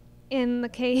sit in the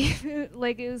cave.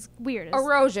 Like it was weird. It was-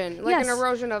 Erosion, like Yes. an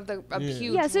erosion of a Yeah.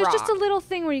 huge yeah, so it was just a rock. little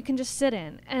thing where you can just sit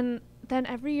in. And then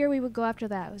every year we would go after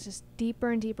that. It was just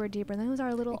deeper and deeper and deeper. And then it was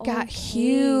our little It got own cave.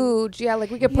 huge. Yeah,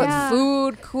 like we could put Yeah.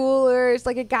 food, coolers.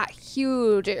 Like it got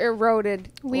huge. It eroded.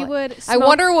 We like- would I smoke-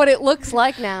 wonder what it looks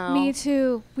like now. Me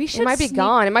too. We should It might be sneak-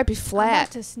 gone. It might be I'll have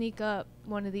flat. to sneak up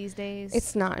one of these days.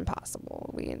 It's not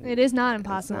impossible. It is not It's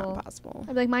impossible. not impossible.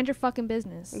 I'd be like, mind your fucking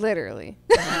business. Literally.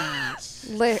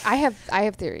 I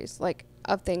have theories like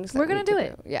of things. That We're gonna we do could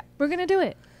it. Yeah. We're gonna do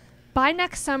it. By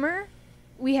next summer,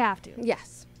 we have to.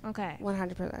 Yes. Okay.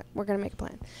 100%. We're gonna make a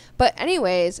plan. But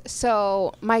anyways,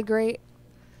 so my great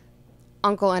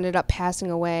uncle ended up passing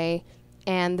away,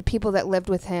 and the people that lived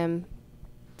with him,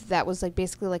 that was like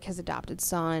basically like his adopted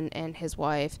son and his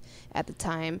wife at the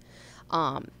time,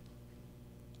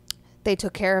 they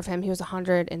took care of him. He was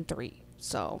 103,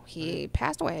 so he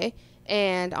passed away.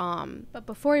 And But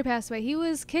before he passed away, he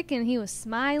was kicking. He was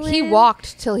smiling. he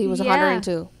walked till he was Yeah.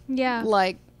 102. Yeah.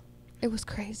 Like, it was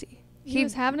crazy. He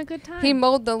was having a good time. He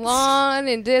mowed the lawn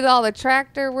and did all the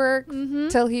tractor work Mm-hmm.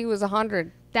 till he was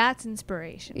 100. That's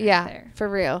inspiration. Right Yeah, there. for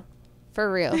real. For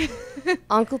real.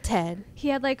 Uncle Ted. He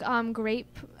had like a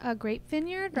grape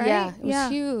vineyard, right? Yeah, it was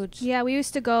huge. Yeah, we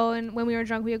used to go, and when we were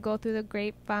drunk, we would go through the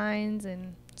grapevines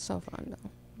and So fun, though.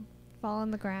 fall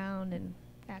on the ground and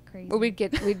act crazy. Well,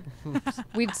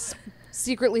 we'd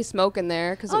secretly smoke in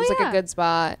there because it Oh, was like yeah. a good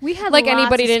spot. We had Like, lots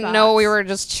anybody of didn't know we spots. were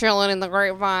just chilling in the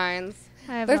grapevines.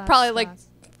 I have There's lots probably of like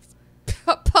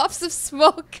spots. puffs of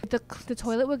smoke. The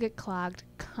toilet would get clogged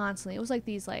constantly. It was like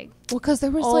these like Well, because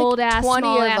there was old like ass 20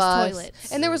 small of ass us.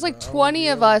 toilets. And there was like Yeah, I 20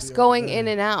 would of be able to us be going over in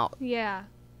there. and out. yeah.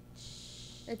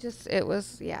 It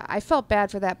was, yeah, I felt bad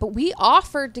for that. But we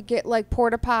offered to get like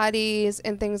porta potties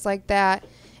and things like that.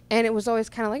 And it was always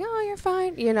kind of like, oh, you're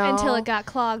fine, you know. Until it got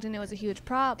clogged and it was a huge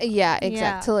problem. Yeah, exactly.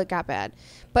 Yeah. Till it got bad.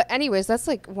 But anyways, that's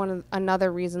like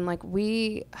another reason. Like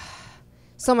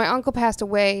so my uncle passed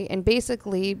away, and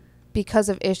basically because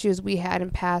of issues we had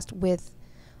in past with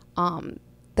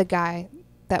the guy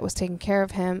that was taking care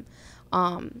of him,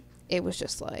 it was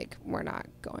just like, we're not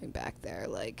going back there.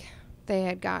 Like they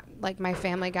had my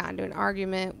family got into an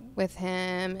argument with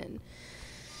him,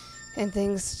 and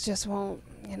things just won't,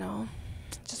 you know,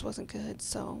 just wasn't good.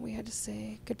 So we had to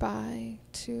say goodbye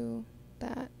to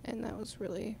that, and that was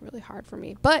really, really hard for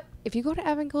me. But if you go to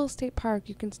Evansville State Park,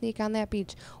 you can sneak on that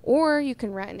beach, or you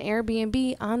can rent an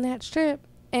Airbnb on that strip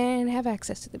and have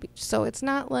access to the beach. So it's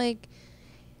not like,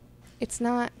 it's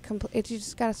not complete. You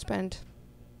just gotta spend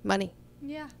money.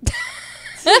 Yeah.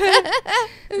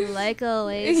 Like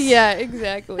always. Yeah,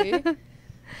 exactly. But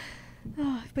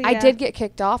I yeah. did get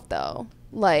kicked off though.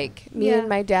 Like me Yeah. and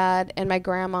my dad and my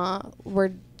grandma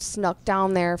were snuck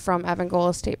down there from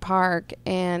Evangola State Park,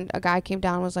 and a guy came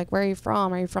down and was like, "Where are you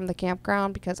from? Are you from the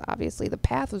campground?" Because obviously the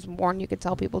path was worn. You could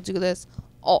tell people do this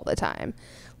all the time,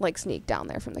 like sneak down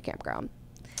there from the campground.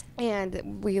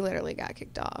 And we literally got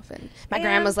kicked off, and my Yeah.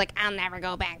 grandma's like, "I'll never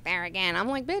go back there again." I'm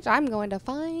like, "Bitch, I'm going to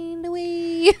find a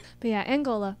way." But yeah,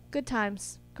 Angola, good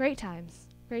times, great times,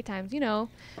 great times. You know,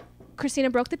 Christina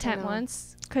broke the tent know.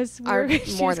 once because Or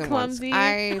she's more than clumsy. once.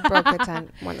 I broke the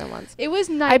tent more than once. It was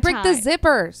I nighttime. break the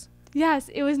zippers. Yes,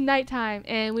 it was nighttime,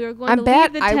 and we were going I'm to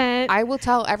bad. leave the tent. I will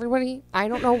tell everybody. I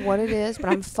don't know what it is, but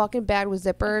I'm fucking bad with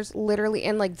zippers. Literally,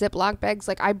 and like Ziploc bags.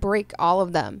 Like I break all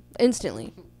of them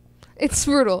instantly. It's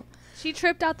brutal. She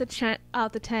tripped out the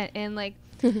tent, and like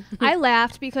I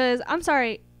laughed because I'm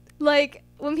sorry. Like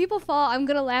when people fall, I'm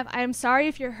gonna laugh. I'm sorry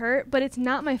if you're hurt, but it's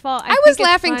not my fault. I think was it's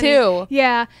laughing funny. too.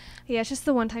 Yeah, it's just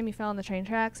the one time you fell on the train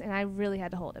tracks, and I really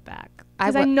had to hold it back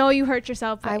because I wa- know you hurt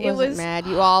yourself. But I it wasn't was mad.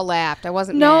 You all laughed. I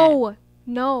wasn't mad.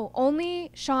 no.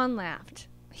 Only Sean laughed.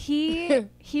 He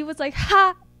was like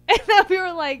ha, and then we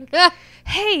were like,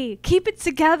 hey, keep it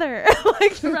together,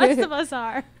 like the rest of us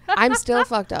are. I'm still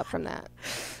fucked up from that.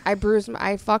 I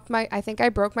think I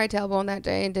broke my tailbone that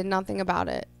day and did nothing about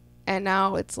it. And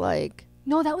now it's like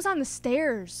No, that was on the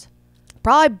stairs.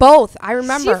 probably both. I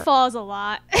remember. She falls a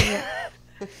lot.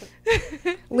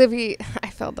 Livy, I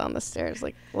fell down the stairs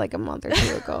like a month or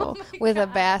two ago with a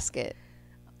basket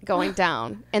going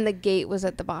down, and the gate was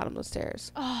at the bottom of the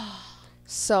stairs.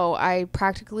 So I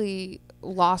practically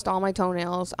lost all my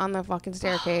toenails on the fucking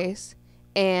staircase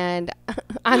and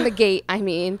on the gate, I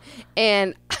mean.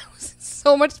 And I was in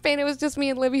so much pain. It was just me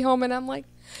and Livy home, and I'm like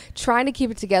trying to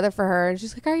keep it together for her. And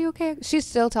she's like, "Are you okay?" She's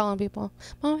still telling people,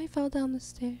 "Mom, I fell down the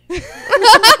stairs."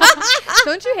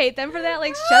 Don't you hate them for that?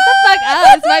 Like, shut the fuck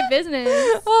up. It's my business.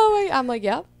 Oh my! I'm like,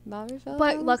 "Yep, Mommy fell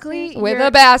But down the luckily stairs." With you're-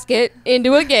 a basket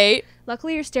into a gate.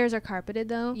 Luckily, your stairs are carpeted,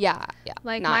 though. Yeah.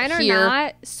 Like, Not mine are here.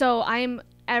 not. So I'm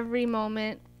every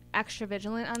moment extra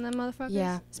vigilant on them motherfuckers.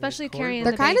 Yeah. Especially Corey carrying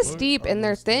They're the kind baby. of steep On and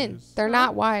they're those thin. stairs. They're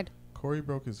not wide. Corey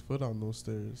broke his foot on those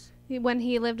stairs. When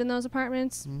he lived in those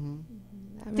apartments.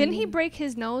 Mm-hmm. Didn't he break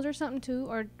his nose or something, too?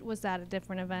 Or was that a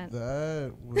different event?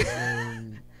 That was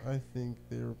when I think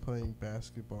they were playing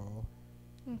basketball.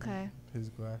 Okay. His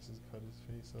glasses cut his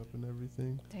face up and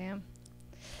everything. Damn.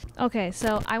 Okay,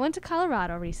 so I went to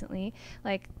Colorado recently,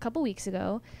 like a couple weeks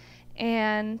ago,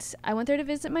 and I went there to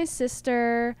visit my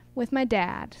sister with my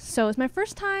dad. So it was my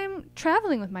first time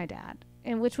traveling with my dad,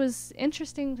 and which was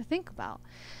interesting to think about.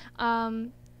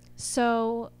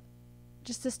 So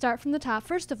just to start from the top,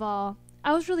 first of all,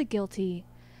 I was really guilty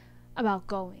about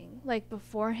going, like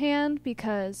beforehand,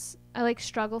 because like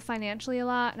struggle financially a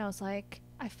lot, and I was like,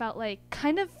 I felt like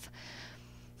kind of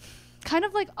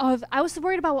like I was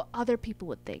worried about what other people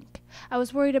would think. I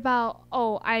was worried about,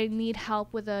 oh, I need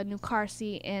help with a new car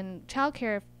seat and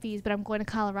childcare fees, but I'm going to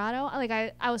Colorado. Like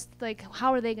I was like,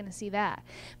 how are they going to see that?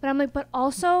 But I'm like, but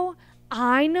also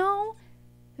I know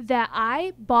that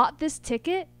I bought this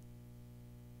ticket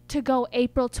to go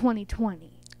April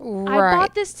 2020. Right. I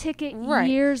bought this ticket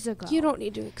years ago. You don't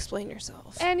need to explain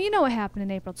yourself. And you know what happened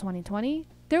in April 2020?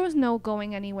 There was no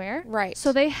going anywhere. Right.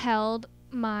 So they held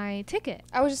my ticket.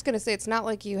 I was just going to say, it's not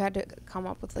like you had to come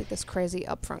up with like this crazy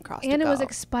upfront cost. And to it was go.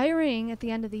 expiring at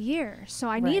the end of the year. So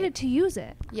I Right. needed to use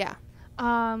it. Yeah.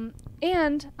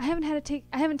 And I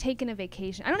haven't taken a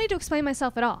vacation. I don't need to explain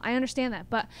myself at all. I understand that.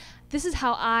 But this is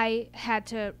how I had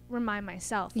to remind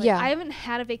myself. Like, Yeah. I haven't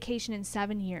had a vacation in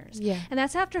 7 years. Yeah. And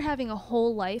that's after having a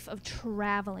whole life of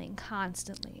traveling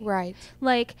constantly. Right.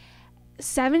 Like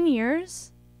 7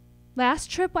 years. Last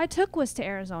trip I took was to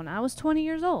Arizona. I was 20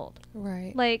 years old.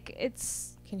 Right. Like,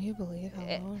 it's... Can you believe how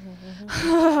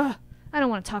long? I don't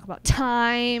want to talk about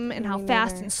time and how Me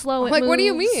fast neither. and slow it Like, moves. what do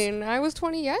you mean? I was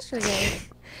 20 yesterday.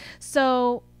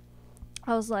 So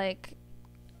I was like,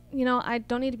 you know, I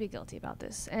don't need to be guilty about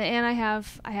this. And I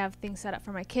have things set up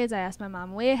for my kids. I asked my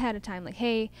mom way ahead of time, like,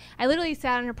 hey, I literally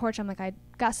sat on her porch. I'm like, I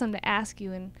got something to ask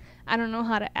you, and I don't know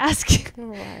how to ask you.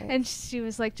 Right. And she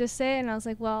was like, just say it. And I was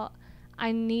like, well,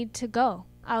 I need to go.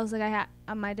 I was like,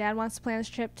 my dad wants to plan this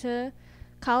trip to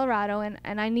Colorado,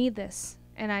 and I need this,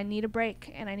 and I need a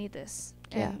break, and I need this.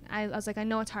 Yeah. And I was like, I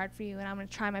know it's hard for you, and I'm going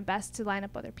to try my best to line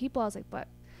up other people. I was like, but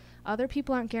other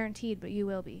people aren't guaranteed, but you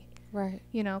will be, Right.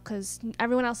 you know, because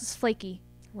everyone else is flaky.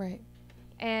 Right.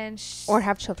 And Or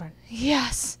have children.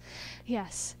 yes.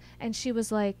 And she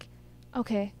was like,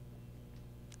 okay.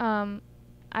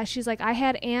 She's like, I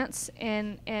had aunts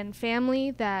and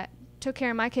family that took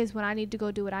care of my kids when I need to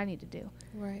go do what I need to do.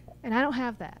 Right. And I don't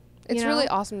have that. It's you know? really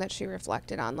awesome that she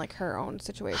reflected on like her own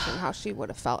situation, how she would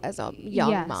have felt as a young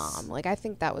Yes. mom. Like, I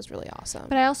think that was really awesome.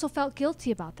 But I also felt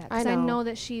guilty about that because I I know. know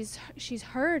that she's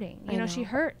hurting. You I know, she know.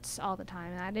 hurts all the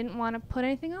time, and I didn't want to put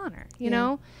anything on her. You Yeah.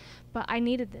 know, but I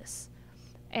needed this,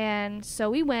 and so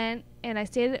we went, and I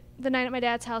stayed the night at my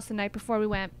dad's house the night before we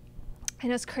went,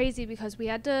 and it was crazy because we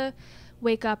had to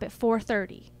wake up at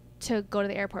 4:30 to go to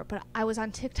the airport. But I was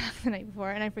on TikTok the night before,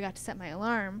 and I forgot to set my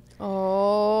alarm.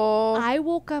 Oh. I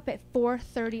woke up at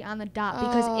 4:30 on the dot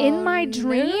because in my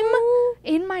dream. no.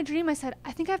 In my dream, I said,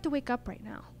 I think I have to wake up right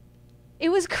now. It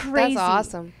was crazy. That's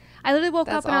awesome. I literally woke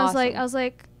That's up and I was awesome.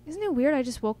 like, isn't it weird I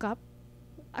just woke up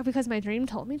because my dream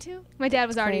told me to? My dad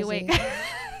was already Crazy. awake.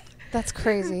 That's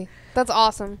crazy. That's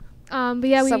awesome. But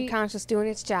yeah, Subconscious doing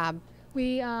its job.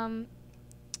 we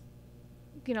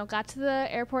you know, got to the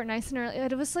airport nice and early.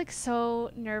 It was like so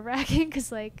nerve-wracking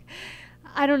because like,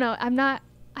 I don't know, I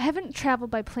haven't traveled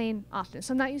by plane often,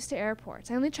 so I'm not used to airports.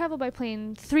 I only traveled by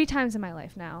plane 3 times in my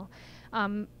life now.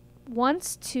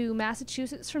 Once to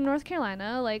Massachusetts from North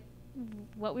Carolina, like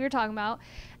what we were talking about,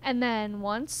 and then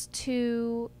once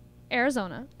to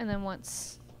Arizona, and then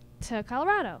once to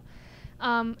Colorado.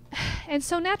 And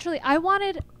so naturally, I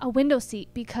wanted a window seat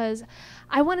because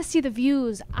I want to see the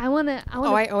views. I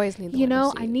always need the you window know,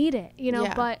 seat. I need it, you know,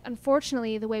 Yeah. but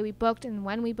unfortunately, the way we booked and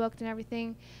when we booked and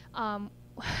everything,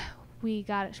 we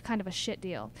got kind of a shit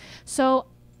deal. So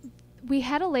we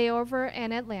had a layover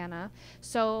in Atlanta,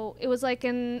 so it was like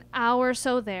an hour or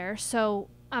so there. So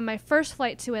on my first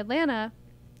flight to Atlanta,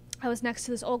 I was next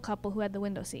to this old couple who had the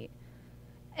window seat.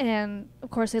 And,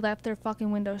 of course, they left their fucking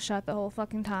windows shut the whole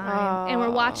fucking time. And we're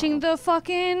watching the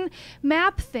fucking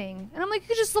map thing. And I'm like, you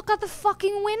could just look out the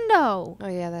fucking window. Oh,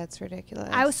 yeah, that's ridiculous.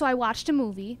 So I watched a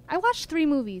movie. I watched 3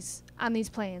 movies on these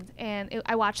planes. And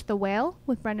I watched The Whale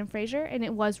with Brendan Fraser, and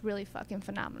it was really fucking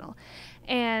phenomenal.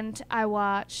 And I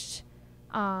watched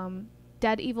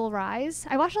Dead Evil Rise.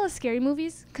 I watched all the scary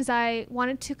movies because I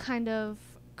wanted to kind of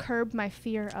curb my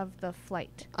fear of the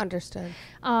flight. Understood.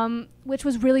 Which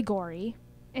was really gory.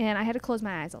 And I had to close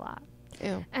my eyes a lot.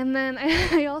 Ew. And then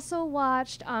I also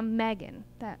watched Megan,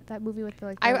 that movie with the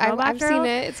robot I've girl. seen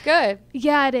it. It's good.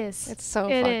 Yeah, it is. It's so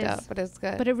It fucked is. up, but it's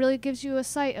good. But it really gives you a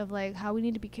sight of like how we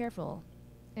need to be careful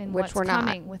and Which what's we're not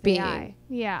coming with being. AI.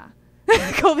 Yeah.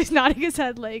 Colby's nodding his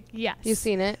head like yes. You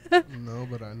seen it? No,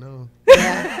 but I know.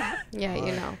 Yeah. Yeah,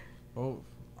 you know. Oh,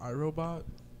 iRobot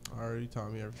already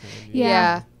taught me everything I need.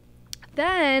 Yeah.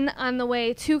 Then on the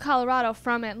way to Colorado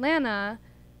from Atlanta,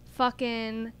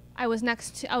 I was in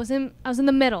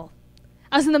the middle.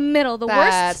 I was in the middle.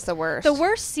 That's the worst. The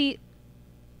worst seat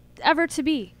ever to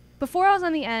be. Before I was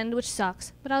on the end, which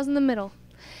sucks, but I was in the middle.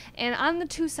 And on the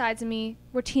 2 sides of me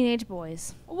were teenage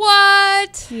boys.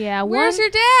 What? Yeah. Where's one- your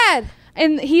dad?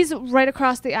 And he's right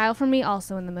across the aisle from me,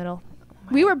 also in the middle.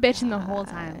 We were bitching the whole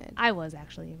time. God. I was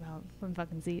actually about one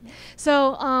fucking seat.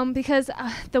 So, because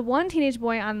the one teenage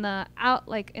boy on the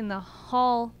in the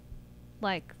hall,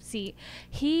 seat,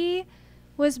 he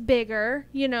was bigger,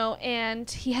 and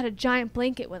he had a giant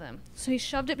blanket with him. So he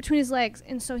shoved it between his legs,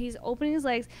 and so he's opening his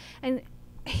legs, and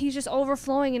he's just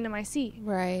overflowing into my seat.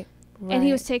 Right. And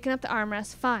he was taking up the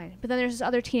armrest, fine. But then there's this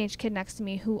other teenage kid next to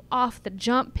me who off the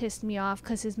jump pissed me off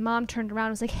because his mom turned around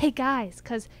and was like, hey, guys,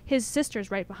 because his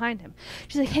sister's right behind him.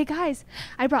 She's like, hey, guys,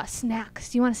 I brought snacks.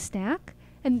 Do you want a snack?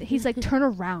 And he's like, turn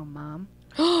around, Mom.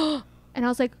 And I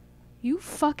was like, you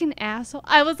fucking asshole.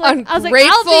 I was like, I'll be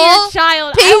your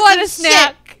child. I want a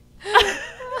snack.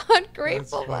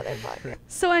 Ungrateful motherfucker.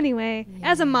 So anyway,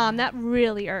 as a mom, that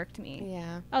really irked me.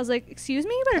 Yeah. I was like, excuse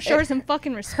me? You better show her some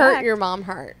fucking respect. Hurt your mom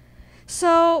heart.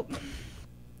 So,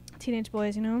 teenage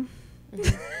boys, You know.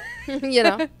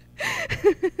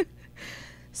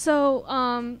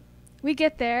 So, we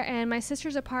get there, and my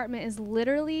sister's apartment is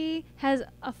literally has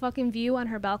a fucking view on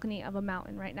her balcony of a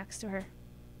mountain right next to her.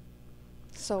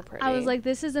 So pretty. I was like,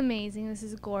 this is amazing. This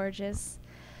is gorgeous.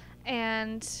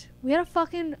 And we had a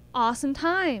fucking awesome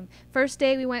time. First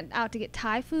day, we went out to get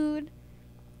Thai food.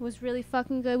 It was really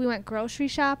fucking good. We went grocery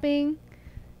shopping.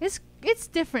 It's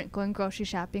different going grocery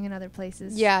shopping in other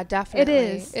places. Yeah, definitely.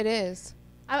 It is. It is.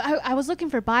 I was looking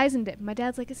for bison dip. My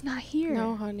dad's like, it's not here.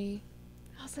 No, honey.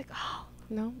 I was like, oh.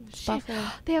 No, Shit. Buffalo.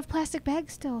 They have plastic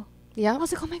bags still. Yeah. I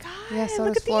was like, oh my God. Yeah, so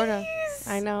look does at Florida. these.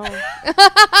 I know.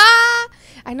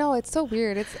 I know, it's so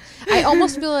weird. I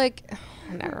almost feel like,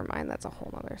 never mind, that's a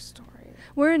whole other story.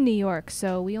 We're in New York,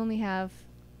 so we only have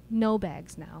no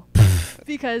bags now.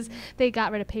 Because they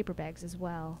got rid of paper bags as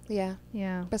well. Yeah.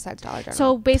 Yeah. Besides Dollar General.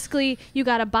 So basically, you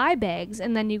gotta buy bags,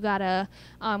 and then you gotta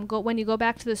go when you go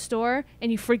back to the store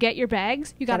and you forget your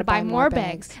bags. You gotta buy more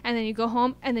bags, and then you go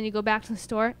home, and then you go back to the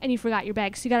store and you forgot your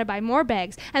bags. So you gotta buy more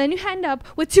bags, and then you end up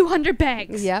with 200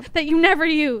 bags. Yep. That you never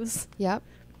use. Yep.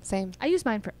 Same. I use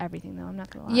mine for everything, though. I'm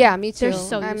not gonna lie. Yeah, me too. They're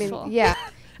so useful. Yeah.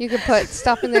 You could put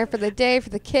stuff in there for the day for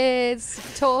the kids,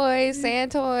 toys,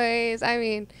 sand toys. I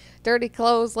mean, dirty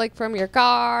clothes from your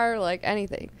car,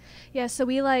 anything. Yeah, so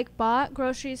we bought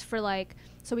groceries for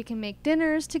so we can make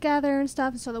dinners together and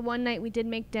stuff. So the one night we did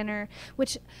make dinner,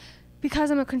 which because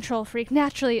I'm a control freak,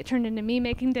 naturally it turned into me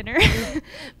making dinner.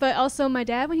 But also my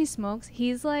dad, when he smokes,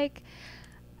 he's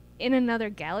in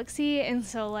another galaxy, and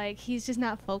so he's just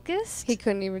not focused. He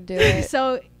couldn't even do it.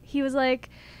 So he was like,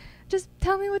 just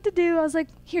tell me what to do. I was like,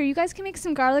 here, you guys can make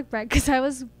some garlic bread, because I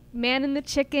was manning the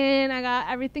chicken. I got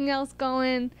everything else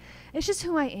going. It's just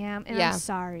who I am, and I'm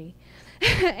sorry.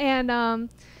 And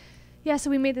yeah, so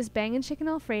we made this bangin' chicken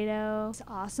Alfredo. It's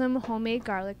awesome homemade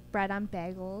garlic bread on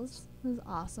bagels. It was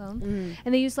awesome.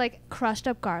 And they used crushed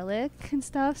up garlic and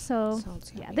stuff. So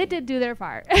Sounds yeah, yummy. they did do their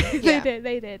part. Yeah.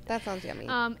 They did. That sounds yummy.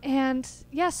 And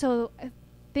yeah, so I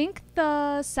think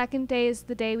the second day is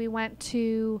the day we went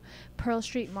to Pearl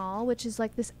Street Mall, which is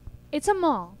this. It's a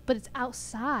mall, but it's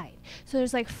outside. So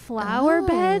there's flower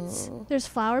beds. There's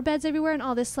flower beds everywhere and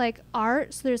all this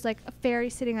art. So there's a fairy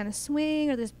sitting on a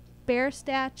swing, or there's bear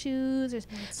statues. There's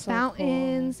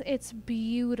fountains. So cool. It's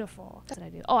beautiful. That's what I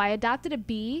do. Oh, I adopted a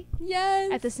bee.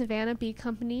 Yes. At the Savannah Bee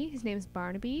Company. His name is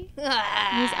Barnaby.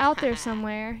 He's out there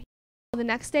somewhere. The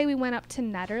next day we went up to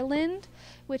Netherland,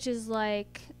 which is a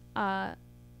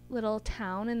little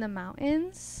town in the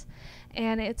mountains,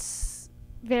 and it's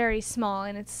very small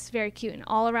and it's very cute, and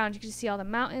all around you can see all the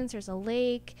mountains. There's a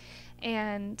lake,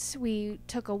 and we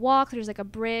took a walk. There's a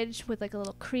bridge with a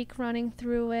little creek running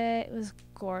through it. It was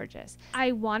gorgeous.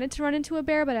 I wanted to run into a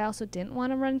bear, but I also didn't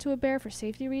want to run into a bear for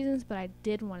safety reasons, but I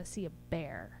did want to see a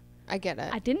bear. I get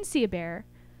it. I didn't see a bear,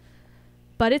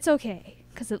 but it's okay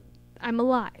because I'm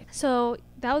alive. So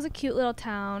that was a cute little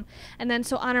town. And then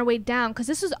so on our way down, because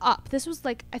this was up, this was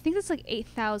I think it's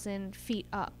 8,000 feet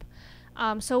up.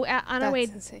 So on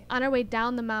our way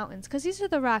down the mountains, because these are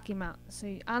the Rocky Mountains.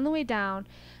 So on the way down,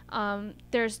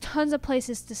 there's tons of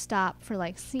places to stop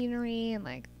for scenery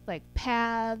and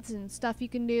paths and stuff you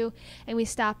can do. And we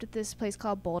stopped at this place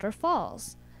called Boulder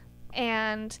Falls,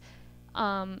 and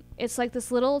it's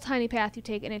this little tiny path you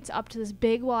take, and it's up to this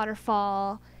big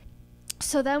waterfall.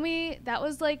 So then that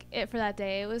was it for that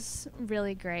day. It was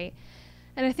really great.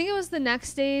 And I think it was the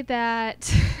next day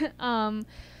that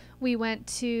we went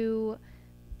to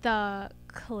the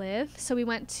cliff. So we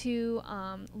went to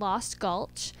Lost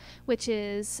Gulch, which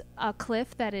is a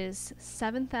cliff that is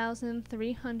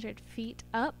 7,300 feet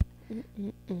up.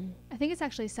 I think it's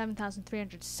actually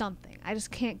 7,300 something. I just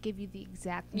can't give you the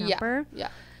exact number. Yeah.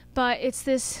 But it's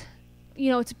this,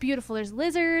 it's beautiful. There's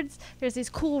lizards. There's these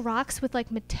cool rocks with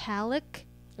metallic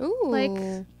Ooh.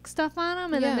 like stuff on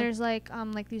them, and Yeah. then there's like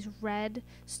these red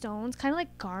stones, kind of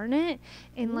like garnet,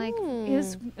 and like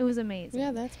it was amazing.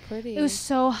 Yeah, that's pretty. It was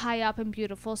so high up and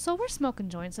beautiful. So we're smoking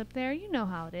joints up there. You know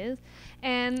how it is.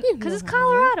 And You because know it's how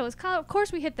it Colorado, of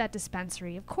course we hit that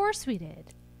dispensary. Of course we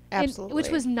did. And- Absolutely. which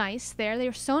was nice there. They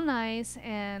were so nice.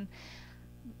 And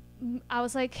I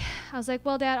was like,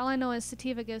 well, Dad, all I know is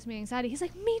sativa gives me anxiety. He's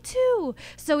like, me too.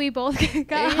 So we both got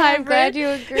Yeah, hybrid. I'm glad you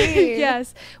agreed.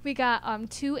 Yes. We got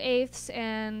 2/8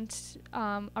 and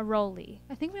a rollie.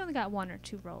 I think we only got 1 or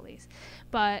 2 rollies.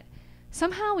 But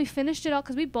somehow we finished it all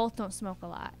because we both don't smoke a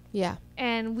lot. Yeah.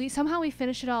 And we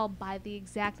finished it all by the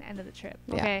exact end of the trip.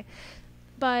 Yeah. Okay.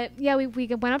 But yeah, we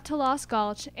went up to Lost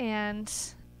Gulch, and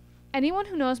anyone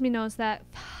who knows me knows that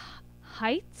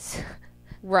heights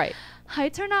Right.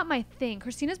 are not my thing.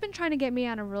 Christina's been trying to get me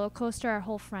on a roller coaster our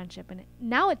whole friendship, and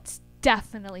now it's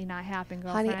definitely not happening,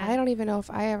 girlfriend. Honey, I don't even know if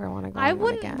I ever want to go I on one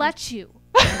wouldn't again. let you.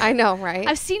 I know, right?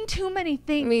 I've seen too many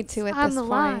things Me too at on this the point.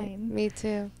 line. Me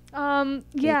too.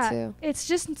 Yeah, too. it's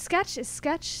just sketch. It's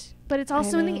sketch, but it's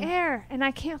also in the know. air, and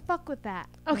I can't fuck with that.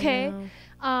 I Okay.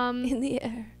 know. In the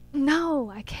air. No,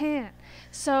 I can't.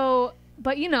 So,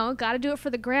 but gotta do it for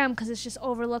the gram because it's just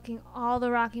overlooking all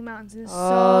the Rocky Mountains. It's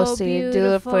so so beautiful. you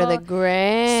do it for the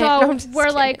gram. So No, I'm just we're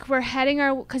kidding. we're heading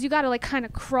because you gotta like kind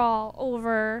of crawl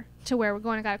over to where we're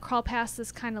going. I gotta crawl past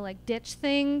this kind of like ditch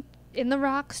thing in the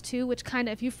rocks too, which kind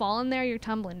of if you fall in there, you're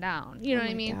tumbling down. You know Oh what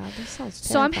I my mean? God, this sounds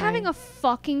So I'm having a terrifying.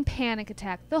 fucking panic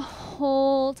attack the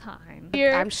whole time.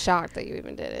 I'm shocked that you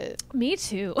even did it. Me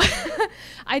too.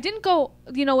 I didn't go,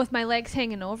 with my legs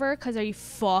hanging over because are you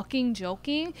fucking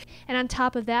joking? And on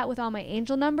top of that, with all my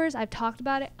angel numbers, I've talked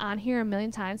about it on here a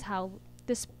million times how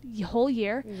this whole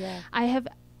year Yeah. I have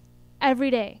every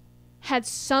day had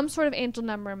some sort of angel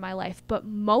number in my life, but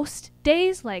most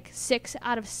days, like 6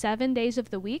 out of 7 days of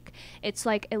the week, it's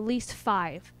like at least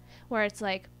 5, where it's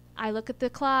like I look at the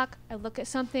clock, I look at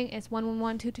something, it's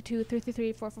 111, 222,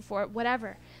 333, 444,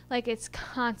 whatever. Like it's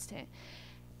constant.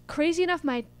 Crazy enough,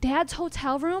 my dad's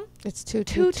hotel room, It's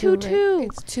 222. 222. Right?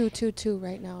 It's 222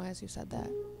 right now as you said that.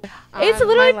 it's On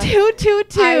literally my life.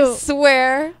 222. I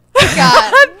swear to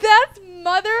God. That's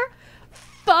mother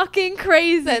fucking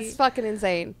crazy. That's fucking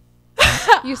insane.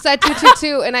 You said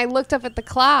 222 and I looked up at the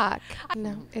clock.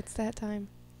 No, it's that time.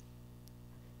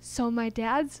 So my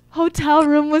dad's hotel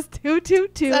room was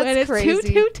 222, That's and it's crazy.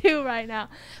 222 right now.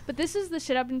 But this is the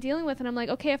shit I've been dealing with, and I'm like,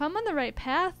 okay, if I'm on the right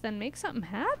path, then make something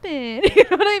happen. You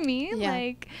know what I mean? Yeah.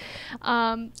 Like,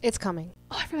 It's coming.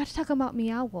 oh, I forgot to talk about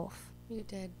Meow Wolf. You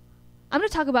did. I'm gonna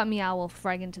talk about Meow Wolf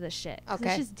before I get into this shit. 'cause Okay.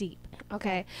 It's just deep.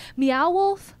 Okay. Meow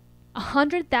Wolf,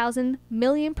 100,000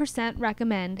 million%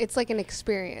 recommend. It's like an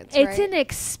experience, It's right? an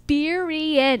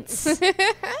experience.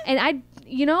 And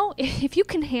if you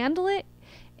can handle it,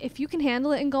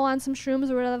 and go on some shrooms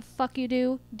or whatever the fuck you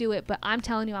do it. But I'm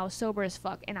telling you, I was sober as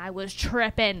fuck and I was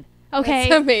tripping. Okay.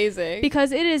 That's amazing.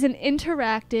 Because it is an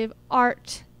interactive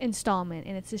art installment,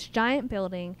 and it's this giant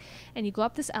building, and you go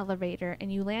up this elevator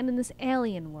and you land in this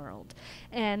alien world,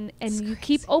 and you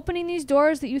keep opening these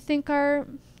doors that you think are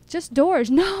just doors.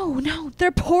 No,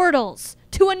 they're portals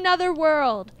to another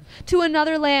world, to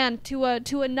another land,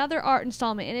 to another art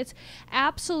installment, and it's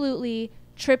absolutely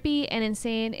trippy and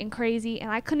insane and crazy, and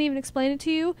I couldn't even explain it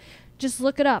to you. Just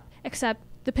look it up. Except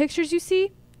the pictures you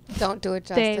see, Don't do it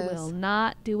they justice. will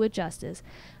not do it justice.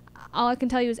 All I can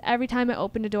tell you is every time I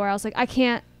opened a door, I was like, I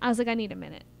need a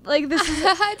minute. Like, this is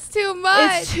It's too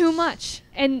much. it's too much.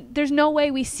 And there's no way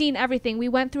we've seen everything. We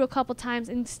went through a couple times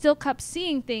and still kept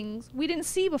seeing things we didn't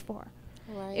see before.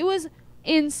 Right. It was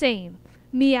insane.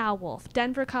 Meow Wolf,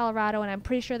 Denver, Colorado, and I'm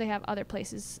pretty sure they have other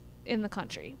places in the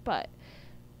country, but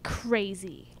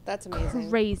crazy. That's amazing.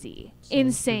 Crazy. Sounds pretty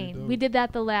Insane. dope. We did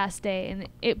that the last day and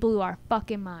it blew our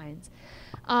fucking minds.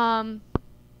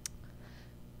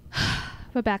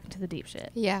 But back into the deep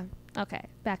shit. Yeah. Okay,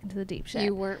 back into the deep shit.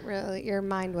 You weren't really, your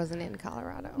mind wasn't in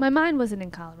Colorado. My mind wasn't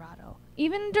in Colorado.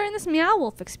 Even during this Meow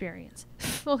Wolf experience.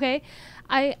 Okay?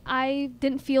 I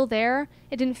didn't feel there.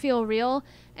 It didn't feel real.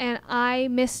 And I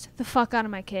missed the fuck out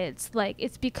of my kids. Like,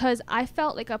 it's because I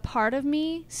felt like a part of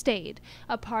me stayed.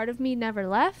 A part of me never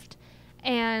left.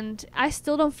 And I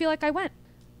still don't feel like I went.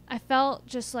 I felt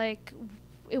just like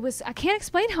I can't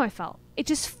explain how I felt. It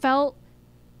just felt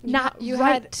not you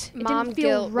right. had It mom didn't feel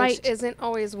guilt, right. which isn't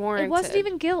always warranted. It wasn't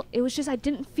even guilt. It was just I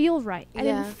didn't feel right. I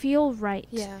Yeah. didn't feel right.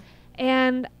 Yeah.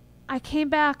 And I came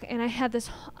back and I had this.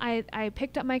 I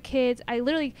picked up my kids. I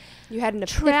literally You had an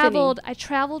epiphany. I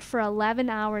traveled for 11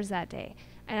 hours that day,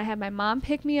 and I had my mom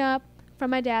pick me up from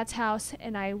my dad's house,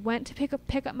 and I went to pick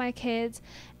up my kids,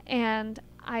 and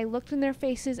I looked in their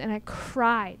faces and I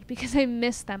cried because I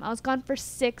missed them. I was gone for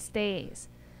 6 days.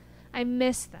 I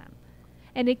miss them.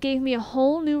 And it gave me a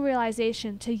whole new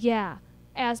realization to,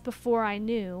 as before I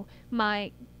knew,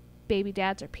 my baby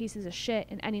dads are pieces of shit,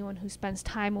 and anyone who spends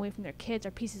time away from their kids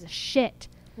are pieces of shit.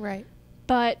 Right.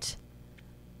 But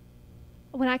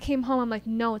when I came home, I'm like,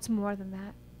 no, it's more than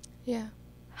that. Yeah.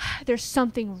 There's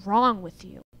something wrong with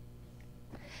you.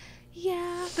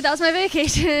 Yeah, but that was my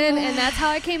vacation, and that's how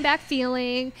I came back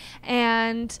feeling.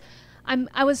 And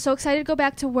I was so excited to go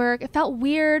back to work. It felt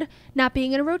weird not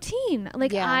being in a routine.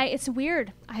 Like, it's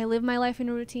weird. I live my life in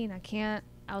a routine. I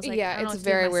was like, I don't know it's what to do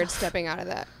very with weird myself. stepping out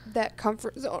of that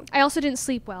comfort zone. I also didn't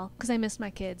sleep well because I missed my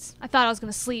kids. I thought I was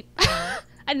going to sleep. I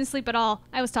didn't sleep at all.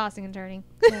 I was tossing and turning.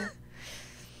 Yeah.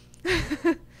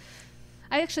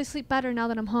 I actually sleep better now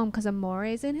that I'm home because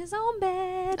Amore's in his own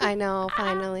bed. I know,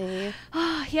 finally.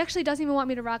 He actually doesn't even want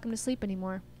me to rock him to sleep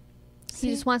anymore. See?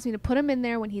 He just wants me to put him in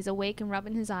there when he's awake and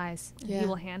rubbing his eyes. And Yeah. he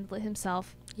will handle it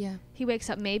himself. Yeah. He wakes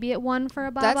up maybe at 1 for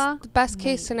a baba. That's the best case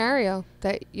Maybe. scenario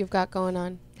that you've got going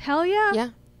on. Hell yeah. Yeah.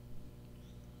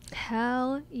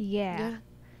 Hell yeah.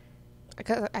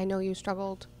 Because I know you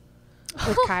struggled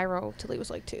with Cairo till he was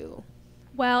like 2.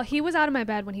 Well, he was out of my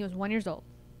bed when he was 1 year old.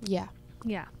 Yeah.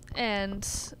 Yeah. And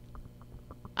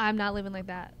I'm not living like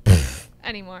that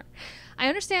anymore. I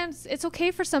understand it's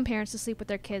okay for some parents to sleep with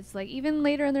their kids, like even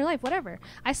later in their life, whatever.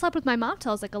 I slept with my mom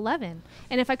till I was like 11.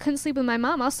 And if I couldn't sleep with my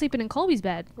mom, I was sleeping in Colby's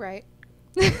bed. Right.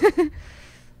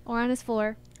 Or on his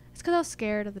floor. It's because I was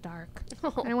scared of the dark. I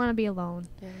didn't want to be alone.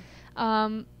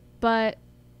 Yeah. But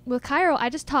with Cairo, I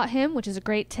just taught him, which is a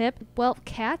great tip. Well,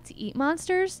 cats eat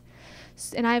monsters.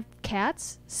 And I have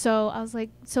cats. So I was like,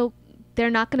 so they're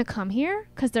not going to come here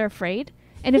because they're afraid.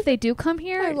 And if they do come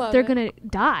here, they're going to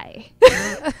die.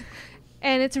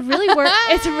 And it's really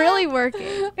it's really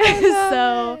working.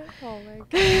 So oh my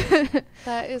god.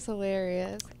 That is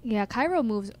hilarious. yeah, Cairo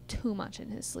moves too much in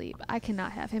his sleep. I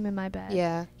cannot have him in my bed.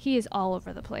 Yeah. He is all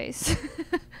over the place.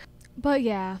 But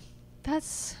yeah,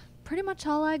 that's pretty much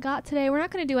all I got today. We're not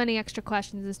going to do any extra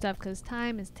questions and stuff because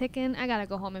time is ticking. I got to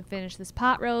go home and finish this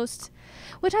pot roast,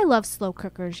 which I love slow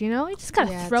cookers, you know? You just got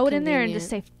to Yeah, throw it's it in there and just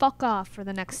say convenient. fuck off for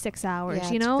the next 6 hours, Yeah,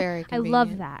 you it's know? very I love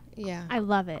convenient. that. Yeah. I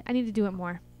love it. I need to do it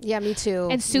more. Yeah, me too.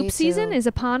 And soup Me season too. is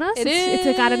upon us. It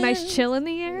It's got a nice is. chill in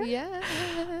the air. Yes.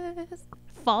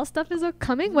 Fall stuff is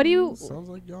coming. What do you... Sounds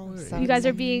like y'all are. Sounds You guys are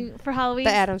exciting. being for Halloween?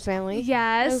 The Addams Family. I'm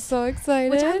Yes. so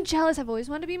excited. Which I'm jealous. I've always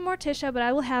wanted to be Morticia, but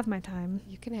I will have my time.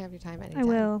 You can have your time anytime.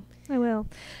 I will.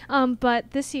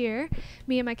 But this year,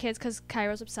 me and my kids, because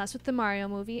Cairo's obsessed with the Mario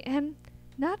movie, and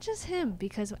not just him,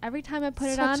 because every time I put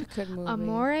it Such on, a good movie.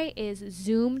 Amore is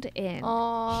zoomed in.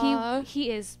 Aww.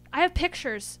 He is. I have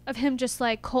pictures of him just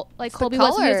like the Colby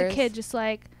was when he was a colors. kid, just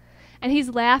like, and he's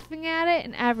laughing at it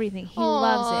and everything. He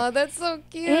loves it, That's so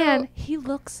cute. and he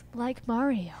looks like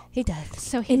Mario. he does.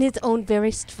 So In his own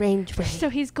very strange way. So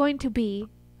he's going to be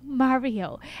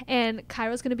Mario, and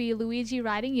Cairo's going to be Luigi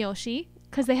riding Yoshi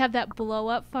because they have that blow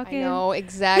up I fucking. know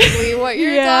exactly what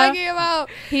you're Yeah. talking about.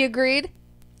 He agreed?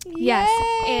 Yes,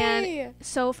 Yay! and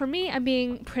so for me, I'm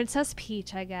being Princess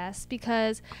Peach, I guess,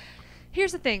 because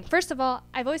here's the thing. First of all,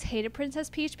 I've always hated Princess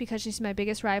Peach because she's my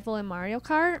biggest rival in Mario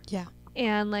Kart, Yeah.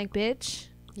 and like, bitch.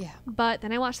 Yeah. But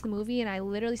then I watched the movie and I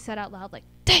literally said out loud, like,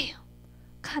 damn,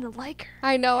 kind of like her.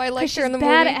 I know. I liked her in the she's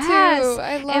movie badass, too.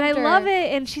 I loved and I her. love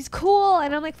it, and she's cool,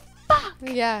 and I'm like, fuck.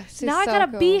 Yeah. She's Now I so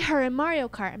gotta cool. be her in Mario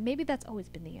Kart, and maybe that's always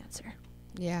been the answer.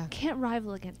 Yeah. Can't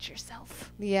rival against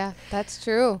yourself. Yeah. That's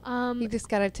true. You just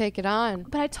gotta take it on.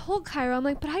 But I told Cairo, I'm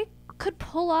like, but I could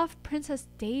pull off Princess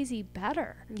Daisy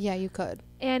better. Yeah, you could.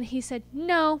 And he said,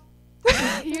 no,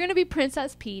 you're gonna be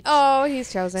Princess Peach. Oh,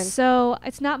 he's chosen. So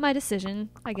it's not my decision,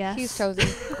 I guess. He's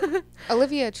chosen.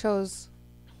 Olivia chose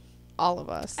all of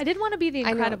us. I did want to be the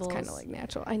I know Incredibles. it's kind of like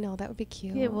natural. I know that would be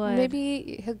cute. It would.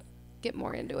 Maybe he'll get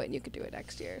more into it, and you could do it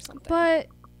next year or something. But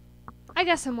I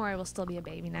guess Amore will still be a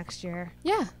baby next year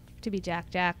yeah. to be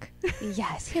Jack.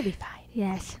 Yes, he'll be fine.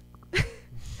 Yes.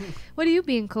 What are you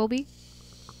being, Colby?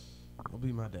 I'll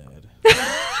be my dad.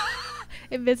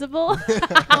 Invisible?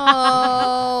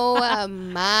 Oh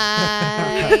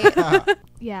my!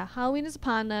 Yeah, Halloween is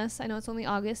upon us. I know it's only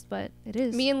August, but it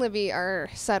is. Me and Livy are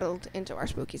settled into our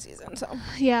spooky season, so.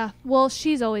 Yeah, well,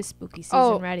 she's always spooky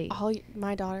season ready.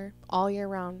 My daughter, all year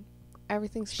round,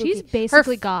 everything's spooky. She's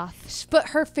basically Her goth. But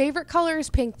her favorite color is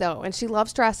pink, though, and she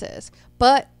loves dresses.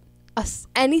 But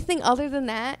anything other than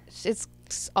that, it's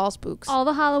all spooks. All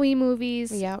the Halloween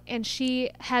movies. Yep. And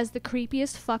she has the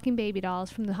creepiest fucking baby dolls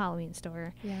from the Halloween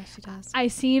store. Yeah, she does. I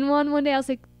seen one day. I was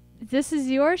like, this is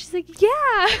yours? She's like, yeah.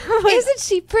 I'm like, Isn't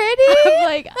she pretty? I'm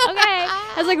like, okay.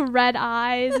 Has like red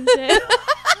eyes and shit.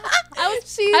 I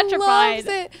was She petrified. loves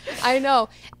it. I know.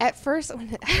 At first,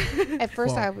 I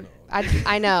Fuck would. no.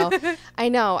 I know. I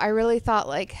know. I really thought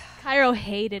like, Cairo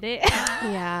hated it.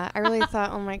 yeah. I really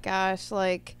thought, oh my gosh,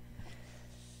 like,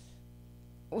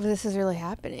 well, this is really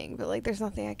happening. But like, there's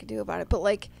nothing I could do about it. But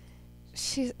like,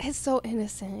 it's so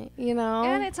innocent, you know.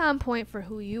 And it's on point for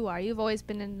who you are. You've always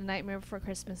been in the Nightmare Before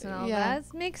Christmas and all Yeah. that.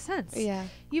 It makes sense. Yeah.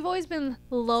 You've always been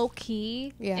low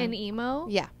key Yeah. and emo.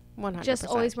 Yeah. 100%. Just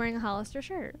always wearing a Hollister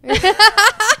shirt.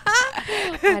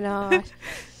 I know.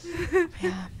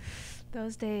 Yeah.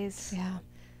 Those days. Yeah.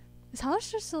 Is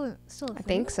Hollister still a I thing?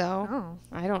 think so. Oh,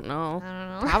 I don't know. I don't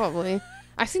know. Probably.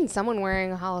 I seen someone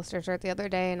wearing a Hollister shirt the other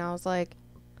day, and I was like,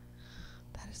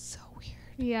 that is so weird.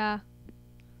 Yeah.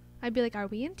 I'd be like, are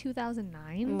we in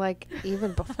 2009? Like,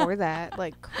 even before that,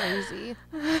 like, crazy.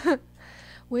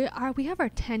 We have our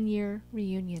 10-year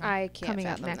reunion I can't coming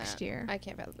up fathom next that. year. I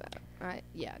can't fathom that.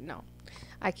 Yeah, no.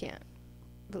 I can't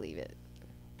believe it.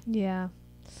 Yeah.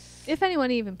 If anyone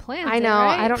even plans I it, know.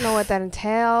 right? I don't know what that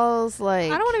entails. Like,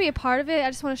 I don't want to be a part of it. I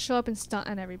just want to show up and stunt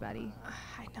on everybody.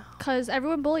 I know. Because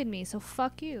everyone bullied me, so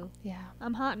fuck you. Yeah.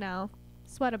 I'm hot now.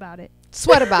 Sweat about it.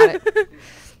 Sweat about it.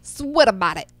 Sweat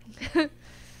about it.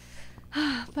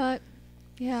 But,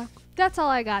 yeah. That's all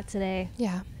I got today.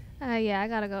 Yeah. Yeah, I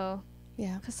gotta go.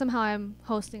 Yeah. Because somehow I'm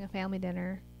hosting a family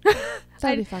dinner.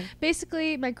 That'd be fun.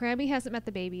 Basically, my Grammy hasn't met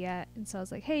the baby yet. And so I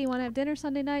was like, hey, you want to have dinner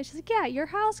Sunday night? She's like, yeah, at your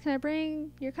house. Can I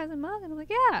bring your cousin Mug? And I'm like,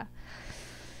 yeah.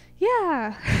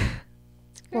 Yeah.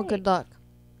 It's Well, great. good luck.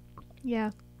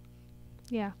 Yeah.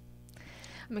 Yeah.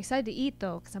 I'm excited to eat,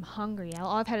 though, because I'm hungry.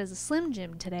 All I've had is a Slim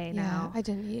Jim today now. I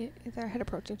didn't eat it either. I had a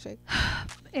protein shake.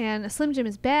 And a Slim Jim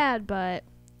is bad, but,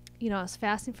 you know, I was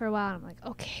fasting for a while. And I'm like,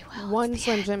 okay, well, One it's the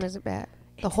Slim end. Jim isn't bad.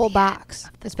 The It's whole the end box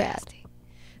of the is bad. fasting.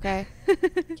 Okay?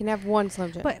 You can have one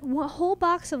Slim Jim. But one whole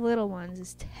box of little ones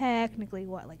is technically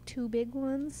what, like 2 big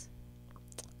ones?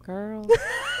 Girl. About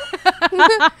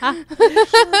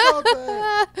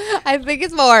that. I think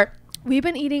it's more. We've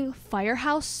been eating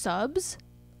Firehouse subs,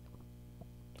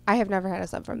 I have never had a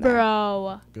sub from there.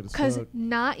 bro. Good as Because fuck.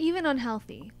 not even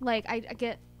unhealthy. Like I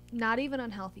get not even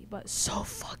unhealthy, but so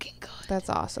fucking good. That's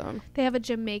awesome. They have a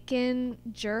Jamaican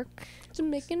jerk It's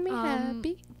making me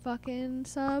happy. fucking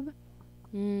sub.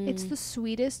 Mm. It's the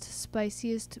sweetest,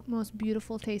 spiciest, most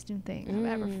beautiful tasting thing I've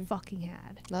ever Mm. fucking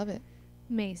had. Love it.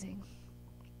 Amazing.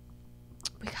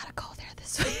 We gotta go there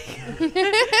this week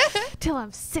till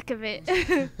I'm sick of it.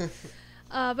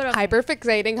 But okay.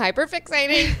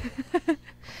 Hyperfixating.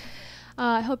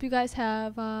 I hope you guys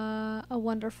have a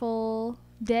wonderful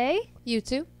day, You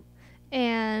too.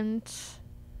 and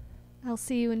I'll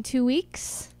see you in 2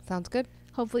 weeks. Sounds good.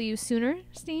 Hopefully you sooner,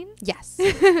 Steen. Yes.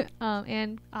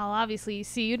 And I'll obviously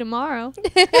see you tomorrow.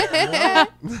 Yeah.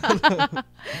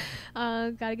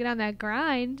 Gotta get on that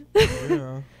grind.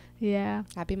 Yeah. Yeah.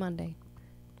 Happy Monday.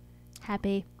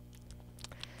 Happy.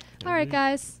 All right,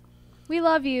 guys. We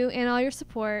love you and all your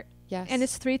support. Yes. And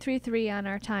it's 3:33 on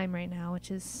our time right now,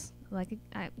 which is like,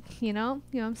 you know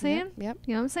what I'm saying? Yep.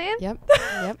 You know what I'm saying? Yep.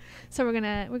 Yep. So we're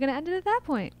gonna end it at that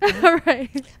point. All right.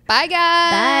 Bye,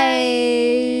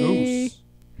 guys. Bye. Oops.